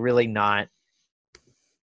 like really not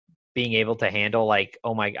being able to handle like,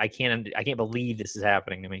 oh my, I can't believe this is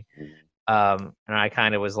happening to me. And I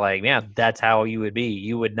kind of was like, yeah, that's how you would be.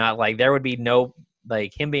 You would not like, there would be no,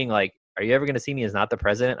 like him being like, "Are you ever going to see me as not the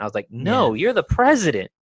president?" I was like, no, You're the president.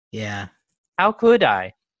 Yeah. How could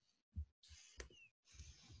I?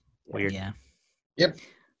 Weird. Yeah. Yep.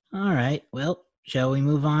 All right. Well, shall we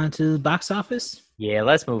move on to the box office? Yeah,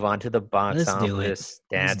 let's move on to the box office.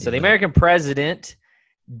 So The it. American President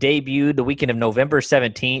debuted the weekend of November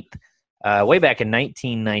 17th, way back in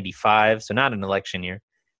 1995, so not an election year.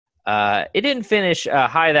 It didn't finish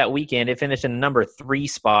high that weekend. It finished in the number 3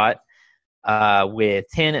 spot with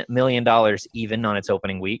 $10 million even on its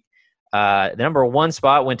opening week. The number 1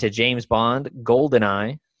 spot went to James Bond,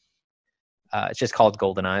 GoldenEye. It's just called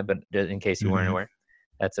GoldenEye, but in case you weren't aware,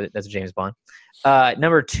 that's a James Bond.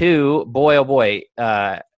 Number 2, boy oh boy,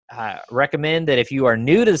 recommend that if you are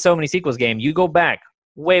new to the So Many Sequels game, you go back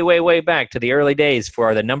way back to the early days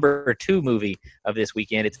for the number 2 movie of this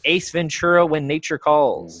weekend. It's Ace Ventura: When Nature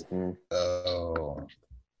Calls. Oh.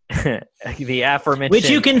 The aforementioned, which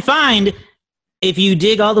you can find if you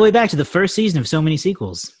dig all the way back to the first season of So Many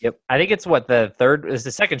Sequels. Yep, I think it's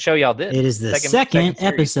the second show y'all did. It is the second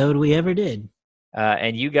episode we ever did.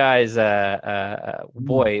 And you guys,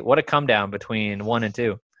 boy, what a come down between 1 and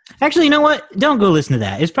 2. Actually, you know what? Don't go listen to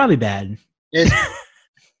that. It's probably bad. As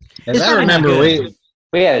I remember,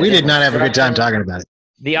 we did not have a good time talking about it.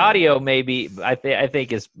 The audio maybe I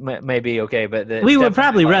think is maybe okay, but we were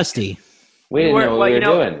probably rusty. We didn't know what we were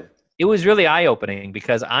doing. It was really eye-opening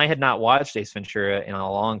because I had not watched Ace Ventura in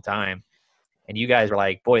a long time, and you guys were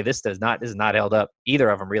like, "Boy, this is not held up." Either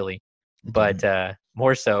of them really, but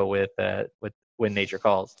more so with When Nature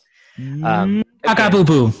Calls.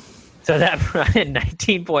 Poo. So that at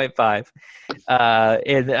 19.5,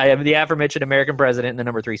 and I have the aforementioned American President in the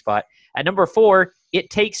number 3 spot. At number 4, It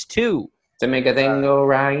Takes Two. To make a thing go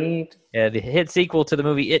right. The hit sequel to the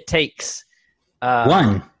movie It Takes. One.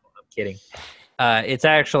 I'm kidding. It's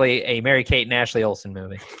actually a Mary-Kate and Ashley Olsen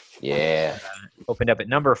movie. Yeah. Opened up at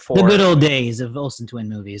number 4. The good old days of Olsen twin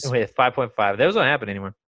movies. With 5.5. Those don't happen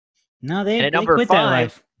anymore. No, they number quit 5, that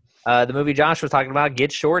life. The movie Josh was talking about,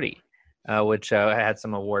 Get Shorty, which had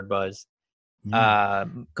some award buzz.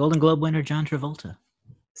 Golden Globe winner John Travolta.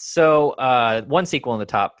 So 1 sequel in the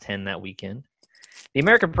top 10 that weekend. The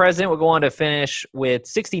American President would go on to finish with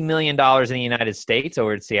 $60 million in the United States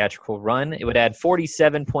over its theatrical run. It would add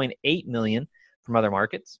 $47.8 million from other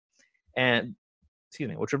markets. and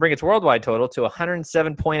which would bring its worldwide total to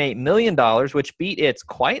 $107.8 million, which beat its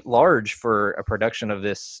quite large for a production of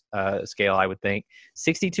this scale, I would think,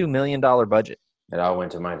 $62 million budget. It all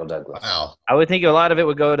went to Michael Douglas. Wow. I would think a lot of it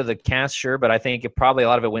would go to the cast, sure, but I think probably a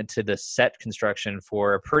lot of it went to the set construction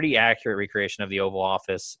for a pretty accurate recreation of the Oval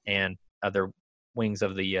Office and other wings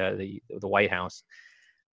of the White House.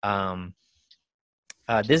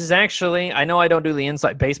 This is actually, I know I don't do the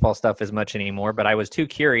inside baseball stuff as much anymore, but I was too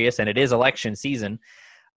curious, and it is election season.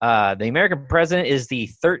 The American President is the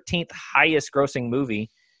 13th highest grossing movie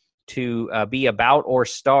to be about or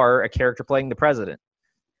star a character playing the president.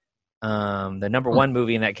 The number one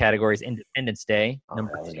movie in that category is Independence Day.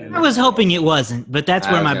 Number two. I was hoping it wasn't, but that's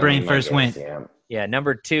where my brain first went. Yeah,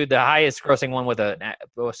 number two, the highest grossing one with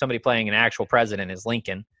somebody playing an actual president is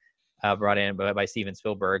Lincoln, brought in by Steven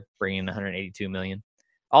Spielberg, bringing in $182 million.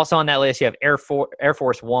 Also on that list, you have Air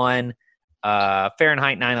Force One,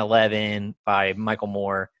 Fahrenheit 9/11 by Michael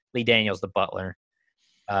Moore, Lee Daniels, The Butler,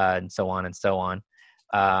 and so on and so on.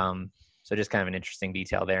 So just kind of an interesting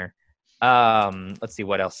detail there. Let's see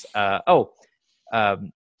what else.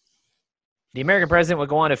 The American President would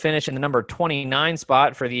go on to finish in the number 29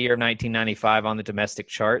 spot for the year of 1995 on the domestic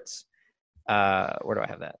charts. Where do I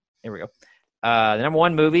have that? Here we go. The number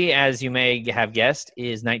one movie, as you may have guessed,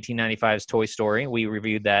 is 1995's Toy Story. We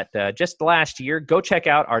reviewed that just last year. Go check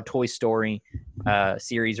out our Toy Story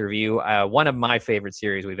series review. One of my favorite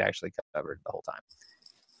series we've actually covered the whole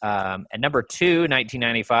time. At number two,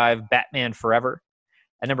 1995, Batman Forever.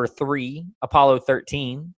 At number three, Apollo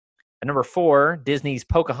 13. At number four, Disney's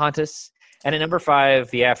Pocahontas. And at number five,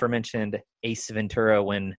 the aforementioned Ace Ventura,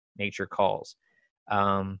 When Nature Calls.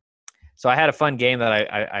 So I had a fun game that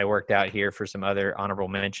I worked out here for some other honorable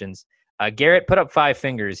mentions. Garrett, put up 5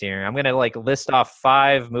 fingers here. I'm gonna list off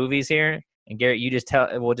 5 movies here, and Garrett, you just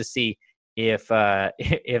we'll just see if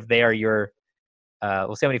they are your.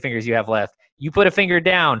 We'll see how many fingers you have left. You put a finger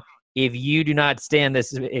down if you do not stand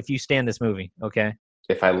this. If you stand this movie, okay.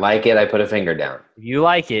 If I like it, I put a finger down. If you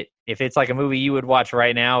like it, if it's like a movie you would watch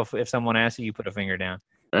right now, if someone asks you, you put a finger down.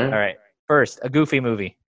 All right. First, a Goofy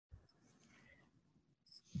movie.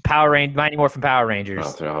 Mighty Morphin Power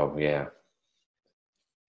Rangers. Oh, yeah.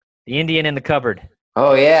 The Indian in the Cupboard.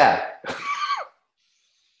 Oh, yeah.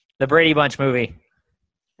 The Brady Bunch movie.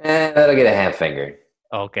 That'll get a half finger.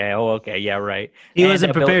 Okay. Oh, okay. Yeah, right. He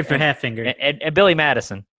wasn't prepared for half finger. And Billy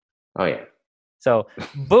Madison. Oh, yeah. So,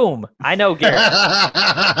 boom. I know Garrett.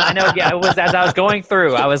 I know. Yeah, as I was going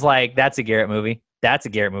through, I was like, "That's a Garrett movie. That's a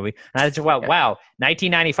Garrett movie." And I just wow,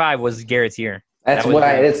 1995 was Garrett's year. That's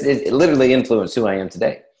why it literally influenced who I am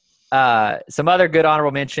today. Some other good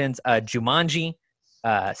honorable mentions: Jumanji,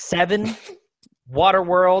 Seven,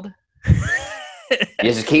 Waterworld.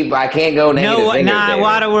 I can't go negative fingers.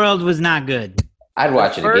 Waterworld was not good. I'd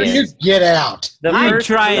watch it again. You get out. I'd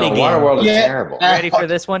try it again. Waterworld is terrible. Ready for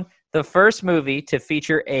this one? The first movie to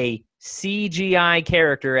feature a CGI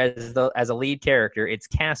character as a lead character. It's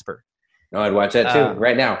Casper. Oh, I'd watch that too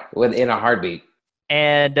right now in a heartbeat.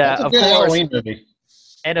 And That's a of good course, Halloween movie.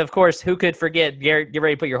 and of course, who could forget? Garrett, get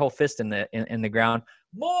ready to put your whole fist in the ground.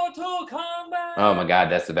 Mortal Kombat. Oh my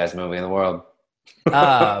God, that's the best movie in the world.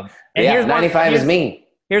 And yeah, 95 is me.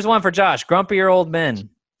 Here's one for Josh. Grumpier Old Men.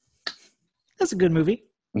 That's a good movie.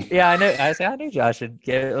 Yeah, I know. I knew Josh would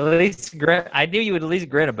get at least grin. I knew you would at least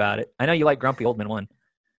grin about it. I know you like Grumpy Old Men 1.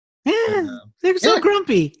 Yeah, they're so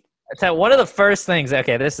grumpy. So one of the first things.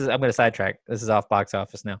 Okay, I'm going to sidetrack. This is off box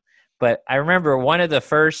office now, but I remember one of the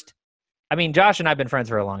first. I mean, Josh and I've been friends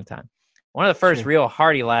for a long time. One of the first real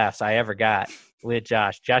hearty laughs I ever got with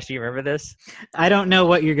Josh. Josh, do you remember this? I don't know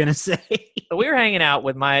what you're gonna say. So we were hanging out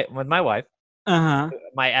with my wife. Uh-huh.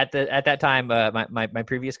 At that time my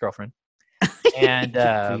previous girlfriend. And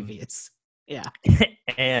previous. Yeah.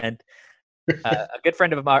 And a good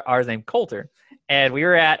friend of ours named Coulter. And we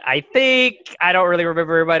were at, I don't really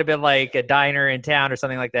remember, it might have been like a diner in town or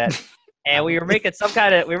something like that. And we were making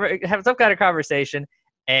we were having some kind of conversation.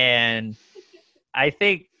 And I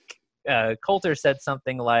think Coulter said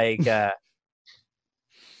something like, Josh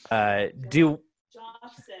said,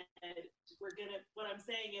 what I'm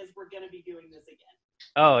saying is we're going to be doing this again.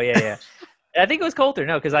 Oh, yeah. I think it was Coulter.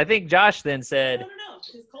 No, because I think Josh then said. No,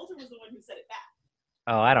 because Coulter was the one who said it back.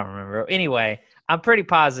 Oh, I don't remember. Anyway, I'm pretty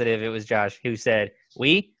positive it was Josh who said,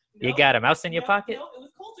 you got a mouse in your pocket? No, it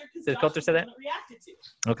was Coulter because Did Coulter say that? Reacted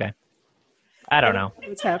to. Okay. I don't know.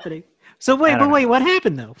 What's happening? So wait, what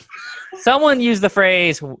happened though? Someone used the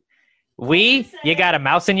phrase, you got a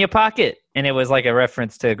mouse in your pocket. And it was like a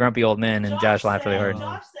reference to Grumpy Old Men, and Josh laughed really hard.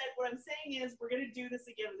 Josh said, what I'm saying saying is we're going to do this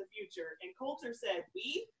again in the future. And Coulter said,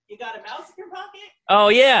 you got a mouse in your pocket? Oh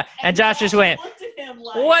yeah, and Josh just went, looked at him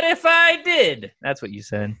like, "What if I did?" That's what you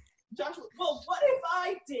said. Josh, well, what if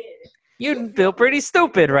I did? You'd feel pretty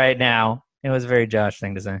stupid right now. It was a very Josh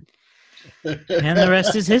thing to say. And the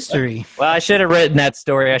rest is history. Well, I should have written that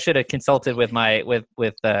story. I should have consulted with my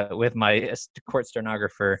court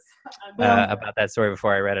stenographer about that story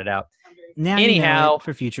before I read it out. Now Anyhow, you know it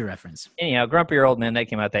for future reference. Anyhow, Grumpier Old Men, that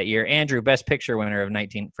came out that year. Andrew, Best Picture winner of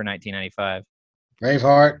 1995.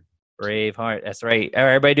 Braveheart. Braveheart. That's right.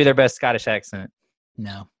 Everybody do their best Scottish accent.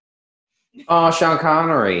 No, Oh, Sean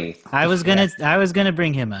Connery. I was gonna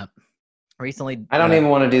bring him up. Recently, I don't even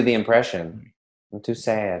want to do the impression. I'm too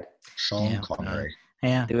sad. Sean Yeah. Connery.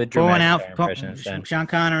 Yeah, Do a pour one out. dramatic impression instead. Sean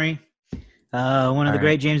Connery, one of the right.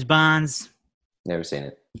 great James Bonds. Never seen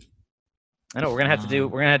it. I know we're gonna have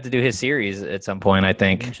to do his series at some point. I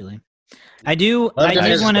think. Eventually, I do Love to want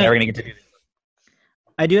visit. We're to. gonna get to do this.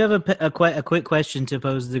 I do have a quick question to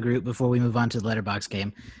pose to the group before we move on to the letterbox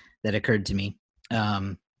game that occurred to me.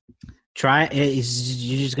 You're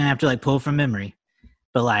just gonna have to pull from memory,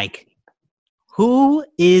 but who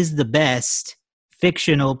is the best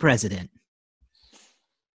fictional president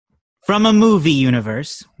from a movie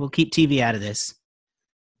universe? We'll keep TV out of this.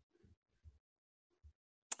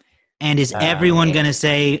 And is everyone gonna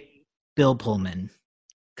say Bill Pullman?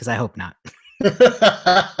 Because I hope not.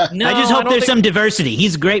 No, I just hope don't there's think- some diversity.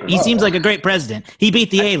 He's great. He seems like a great president. He beat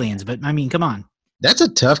the aliens, but I mean, come on. That's a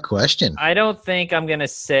tough question. I don't think I'm gonna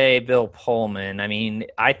say Bill Pullman. I mean,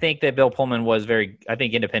 I think that Bill Pullman was very. I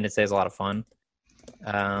think Independence Day is a lot of fun.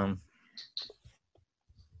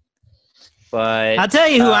 But I'll tell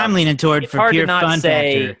you who I'm leaning toward it's for hard to pure not fun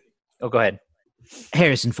say. factor. Oh, go ahead.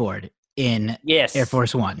 Harrison Ford in Yes. Air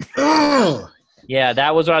Force One. Oh, Yeah,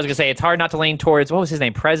 that was what I was gonna say. It's hard not to lean towards. What was his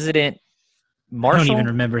name? President I Marshall. don't even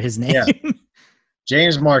remember his name. Yeah.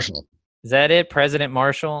 James Marshall. Is that it? President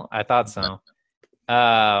Marshall? I thought so.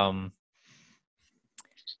 I'm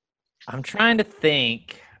trying to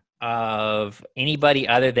think of anybody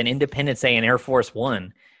other than Independence Day and Air Force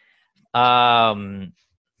One. That's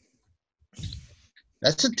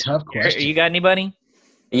a tough question. You got anybody?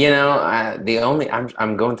 You know,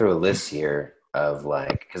 I'm going through a list here of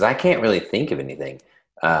because I can't really think of anything.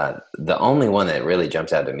 The only one that really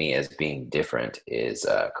jumps out to me as being different is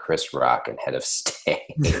Chris Rock and Head of State.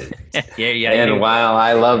 yeah. And while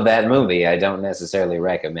I love that movie, I don't necessarily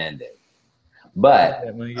recommend it. But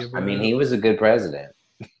I mean, he was a good president.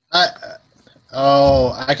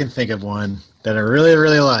 I can think of one that I really,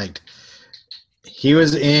 really liked. He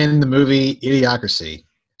was in the movie Idiocracy,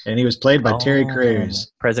 and he was played by Terry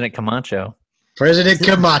Crews. President Camacho. President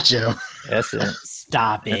Camacho. That's it.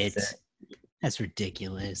 Stop it. That's That's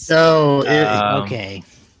ridiculous. So, Okay.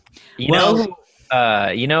 You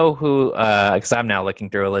know who? Because I'm now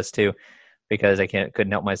looking through a list too, because I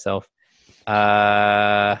couldn't help myself.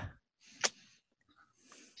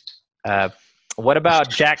 What about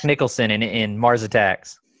Jack Nicholson in Mars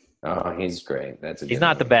Attacks? Oh, he's great. He's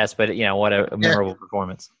not the best, but what a memorable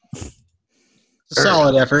performance.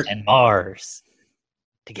 solid effort. And Mars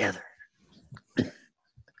together.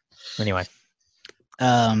 Anyway,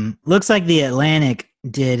 looks like the Atlantic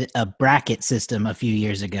did a bracket system a few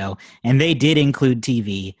years ago, and they did include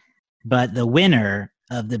TV, but the winner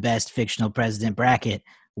of the best fictional president bracket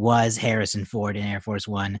was Harrison Ford in Air Force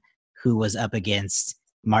One, who was up against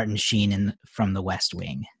Martin Sheen from The West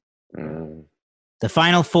Wing. Mm. The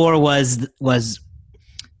final four was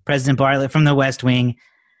President Bartlett from The West Wing,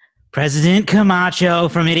 President Camacho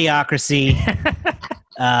from Idiocracy,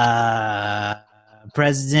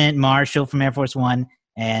 President Marshall from Air Force One,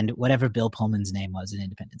 and whatever Bill Pullman's name was in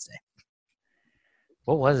Independence Day.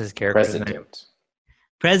 what was his character's name? President.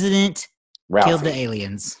 President Ralphie. killed the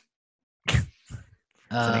aliens.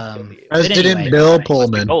 But President anyway, Bill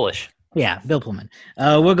Pullman. Polish. Yeah, Bill Pullman.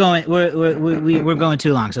 We're going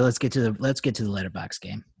too long, so let's get to the letterbox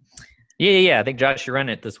game. Yeah. I think Josh, you're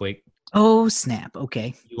running it this week. Oh snap!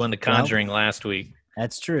 Okay, You won The Conjuring last week.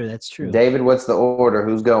 that's true. David, what's the order?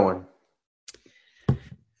 Who's going?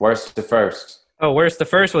 Worst to first. Oh, where's the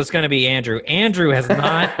first was going to be Andrew. Andrew has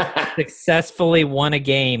not successfully won a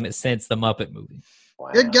game since the Muppet movie. Wow.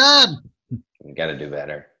 Good God. You got to do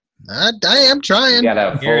better. I am You trying. got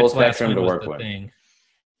a full Garrett's last spectrum win to was work the with. thing.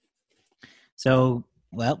 So,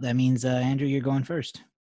 well, that means Andrew, you're going first.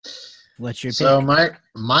 What's your pick? So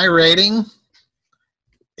my rating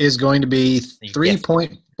is going to be You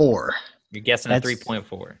 3.4. You're guessing a That's-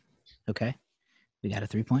 3.4. Okay, we got a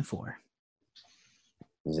 3.4.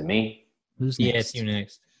 Is it me? Who's next? Yeah, it's you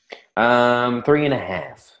next.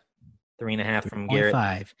 3.5. 3.5 from Garrett.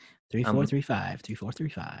 3.5. 3435.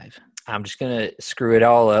 3435. I'm just gonna screw it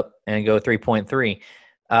all up and go 3.3.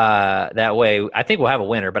 That way, I think we'll have a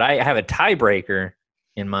winner. But I have a tiebreaker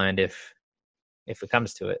in mind if it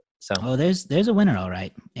comes to it. So Oh, there's a winner, all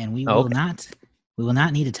right, and we will not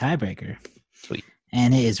need a tiebreaker. Sweet.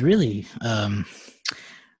 And it is really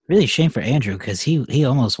really a shame for Andrew because he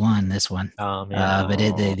almost won this one. But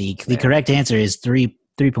the correct answer is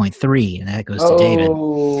 3.3, and that goes to David.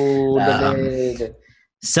 David.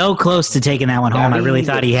 So close to taking that one home. I really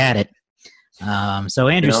thought he had it. So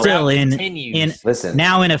Andrew's still in Listen,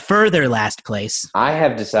 now in a further last place. I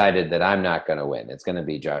have decided that I'm not going to win. It's going to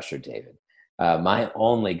be Josh or David. My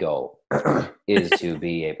only goal is to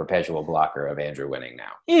be a perpetual blocker of Andrew winning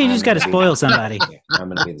now. Yeah, you just got to spoil somebody. I'm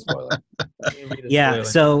going to be the spoiler. Yeah,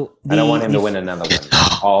 so I don't want him to win another one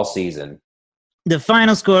all season. The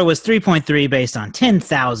final score was 3.3 based on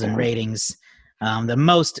 10,000 ratings. The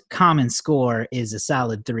most common score is a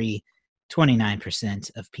solid 3.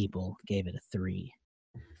 29% of people gave it a 3.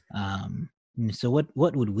 So what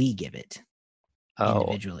would we give it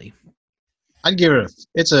individually? I'd give it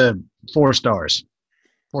it's a 4 stars.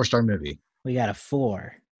 4-star movie. We got a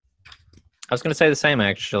 4. I was going to say the same,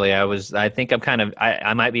 actually. I think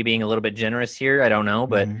I might be being a little bit generous here. I don't know,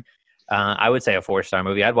 but I would say a 4-star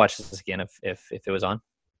movie. I'd watch this again if it was on.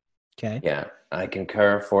 Okay. Yeah, I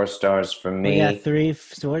concur. 4 stars from me. We got 3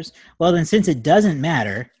 stars. Well, then since it doesn't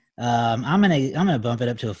matter, I'm gonna bump it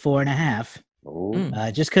up to a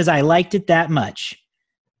 4.5. Just because I liked it that much.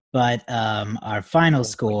 But our final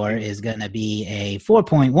score is gonna be a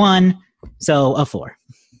 4.1, so a 4.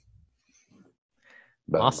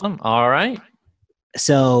 Awesome. All right.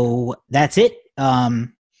 So that's it. That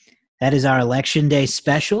is our Election Day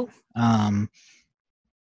special.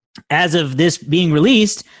 As of this being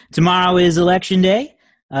released, tomorrow is Election Day.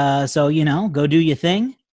 So, go do your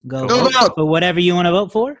thing. Go vote for whatever you want to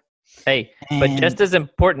vote for. Hey, but just as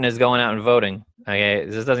important as going out and voting, okay,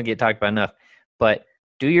 this doesn't get talked about enough, but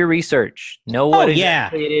do your research. Know what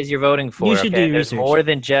exactly it is you're voting for. You should do your There's research. more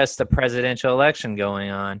than just the presidential election going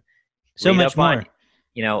on. So much more.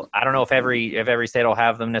 I don't know if every state will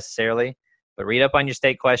have them necessarily, but read up on your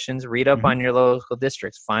state questions. Read up on your local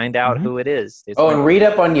districts. Find out who it is. And read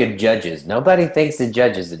up on your judges. Nobody thinks of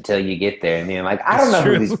judges until you get there, and you're like, I don't know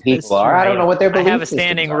who these people are. I don't know what their belief I have a systems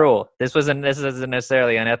standing are. rule. This isn't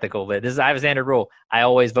necessarily unethical, but I have a standard rule. I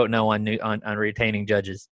always vote no on retaining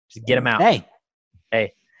judges. Just get them out. Hey.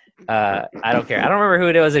 I don't care. I don't remember who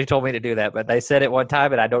it was who told me to do that, but they said it one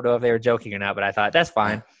time, and I don't know if they were joking or not. But I thought that's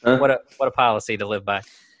fine. What a policy to live by.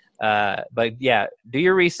 But yeah, do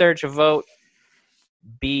your research, vote.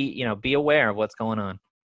 Be aware of what's going on.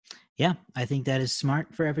 Yeah, I think that is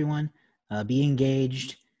smart for everyone. Be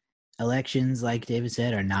engaged. Elections, like David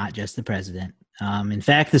said, are not just the president. In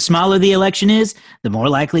fact, the smaller the election is, the more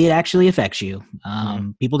likely it actually affects you.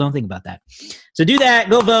 People don't think about that. So do that.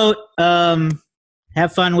 Go vote.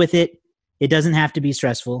 Have fun with it. It doesn't have to be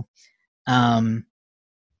stressful. Find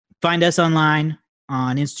us online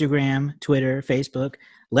on Instagram, Twitter, Facebook,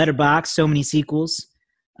 Letterboxd. So many sequels.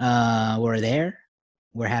 We're there.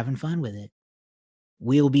 We're having fun with it.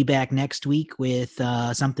 We'll be back next week with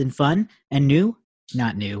something fun and new.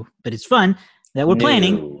 Not new, but it's fun that we're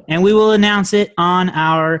planning. And we will announce it on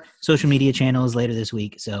our social media channels later this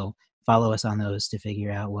week. So follow us on those to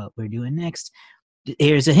figure out what we're doing next.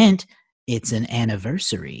 Here's a hint. It's an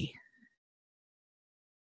anniversary.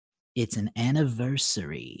 It's an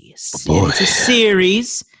anniversary. It's a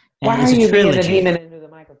series. Why are you being a demon into the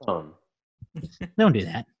microphone? Don't do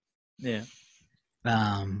that. Yeah.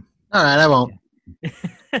 All right, I won't.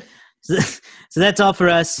 So that's all for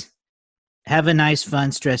us. Have a nice,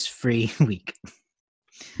 fun, stress-free week.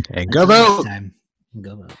 And go vote.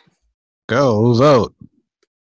 Go vote. Go vote.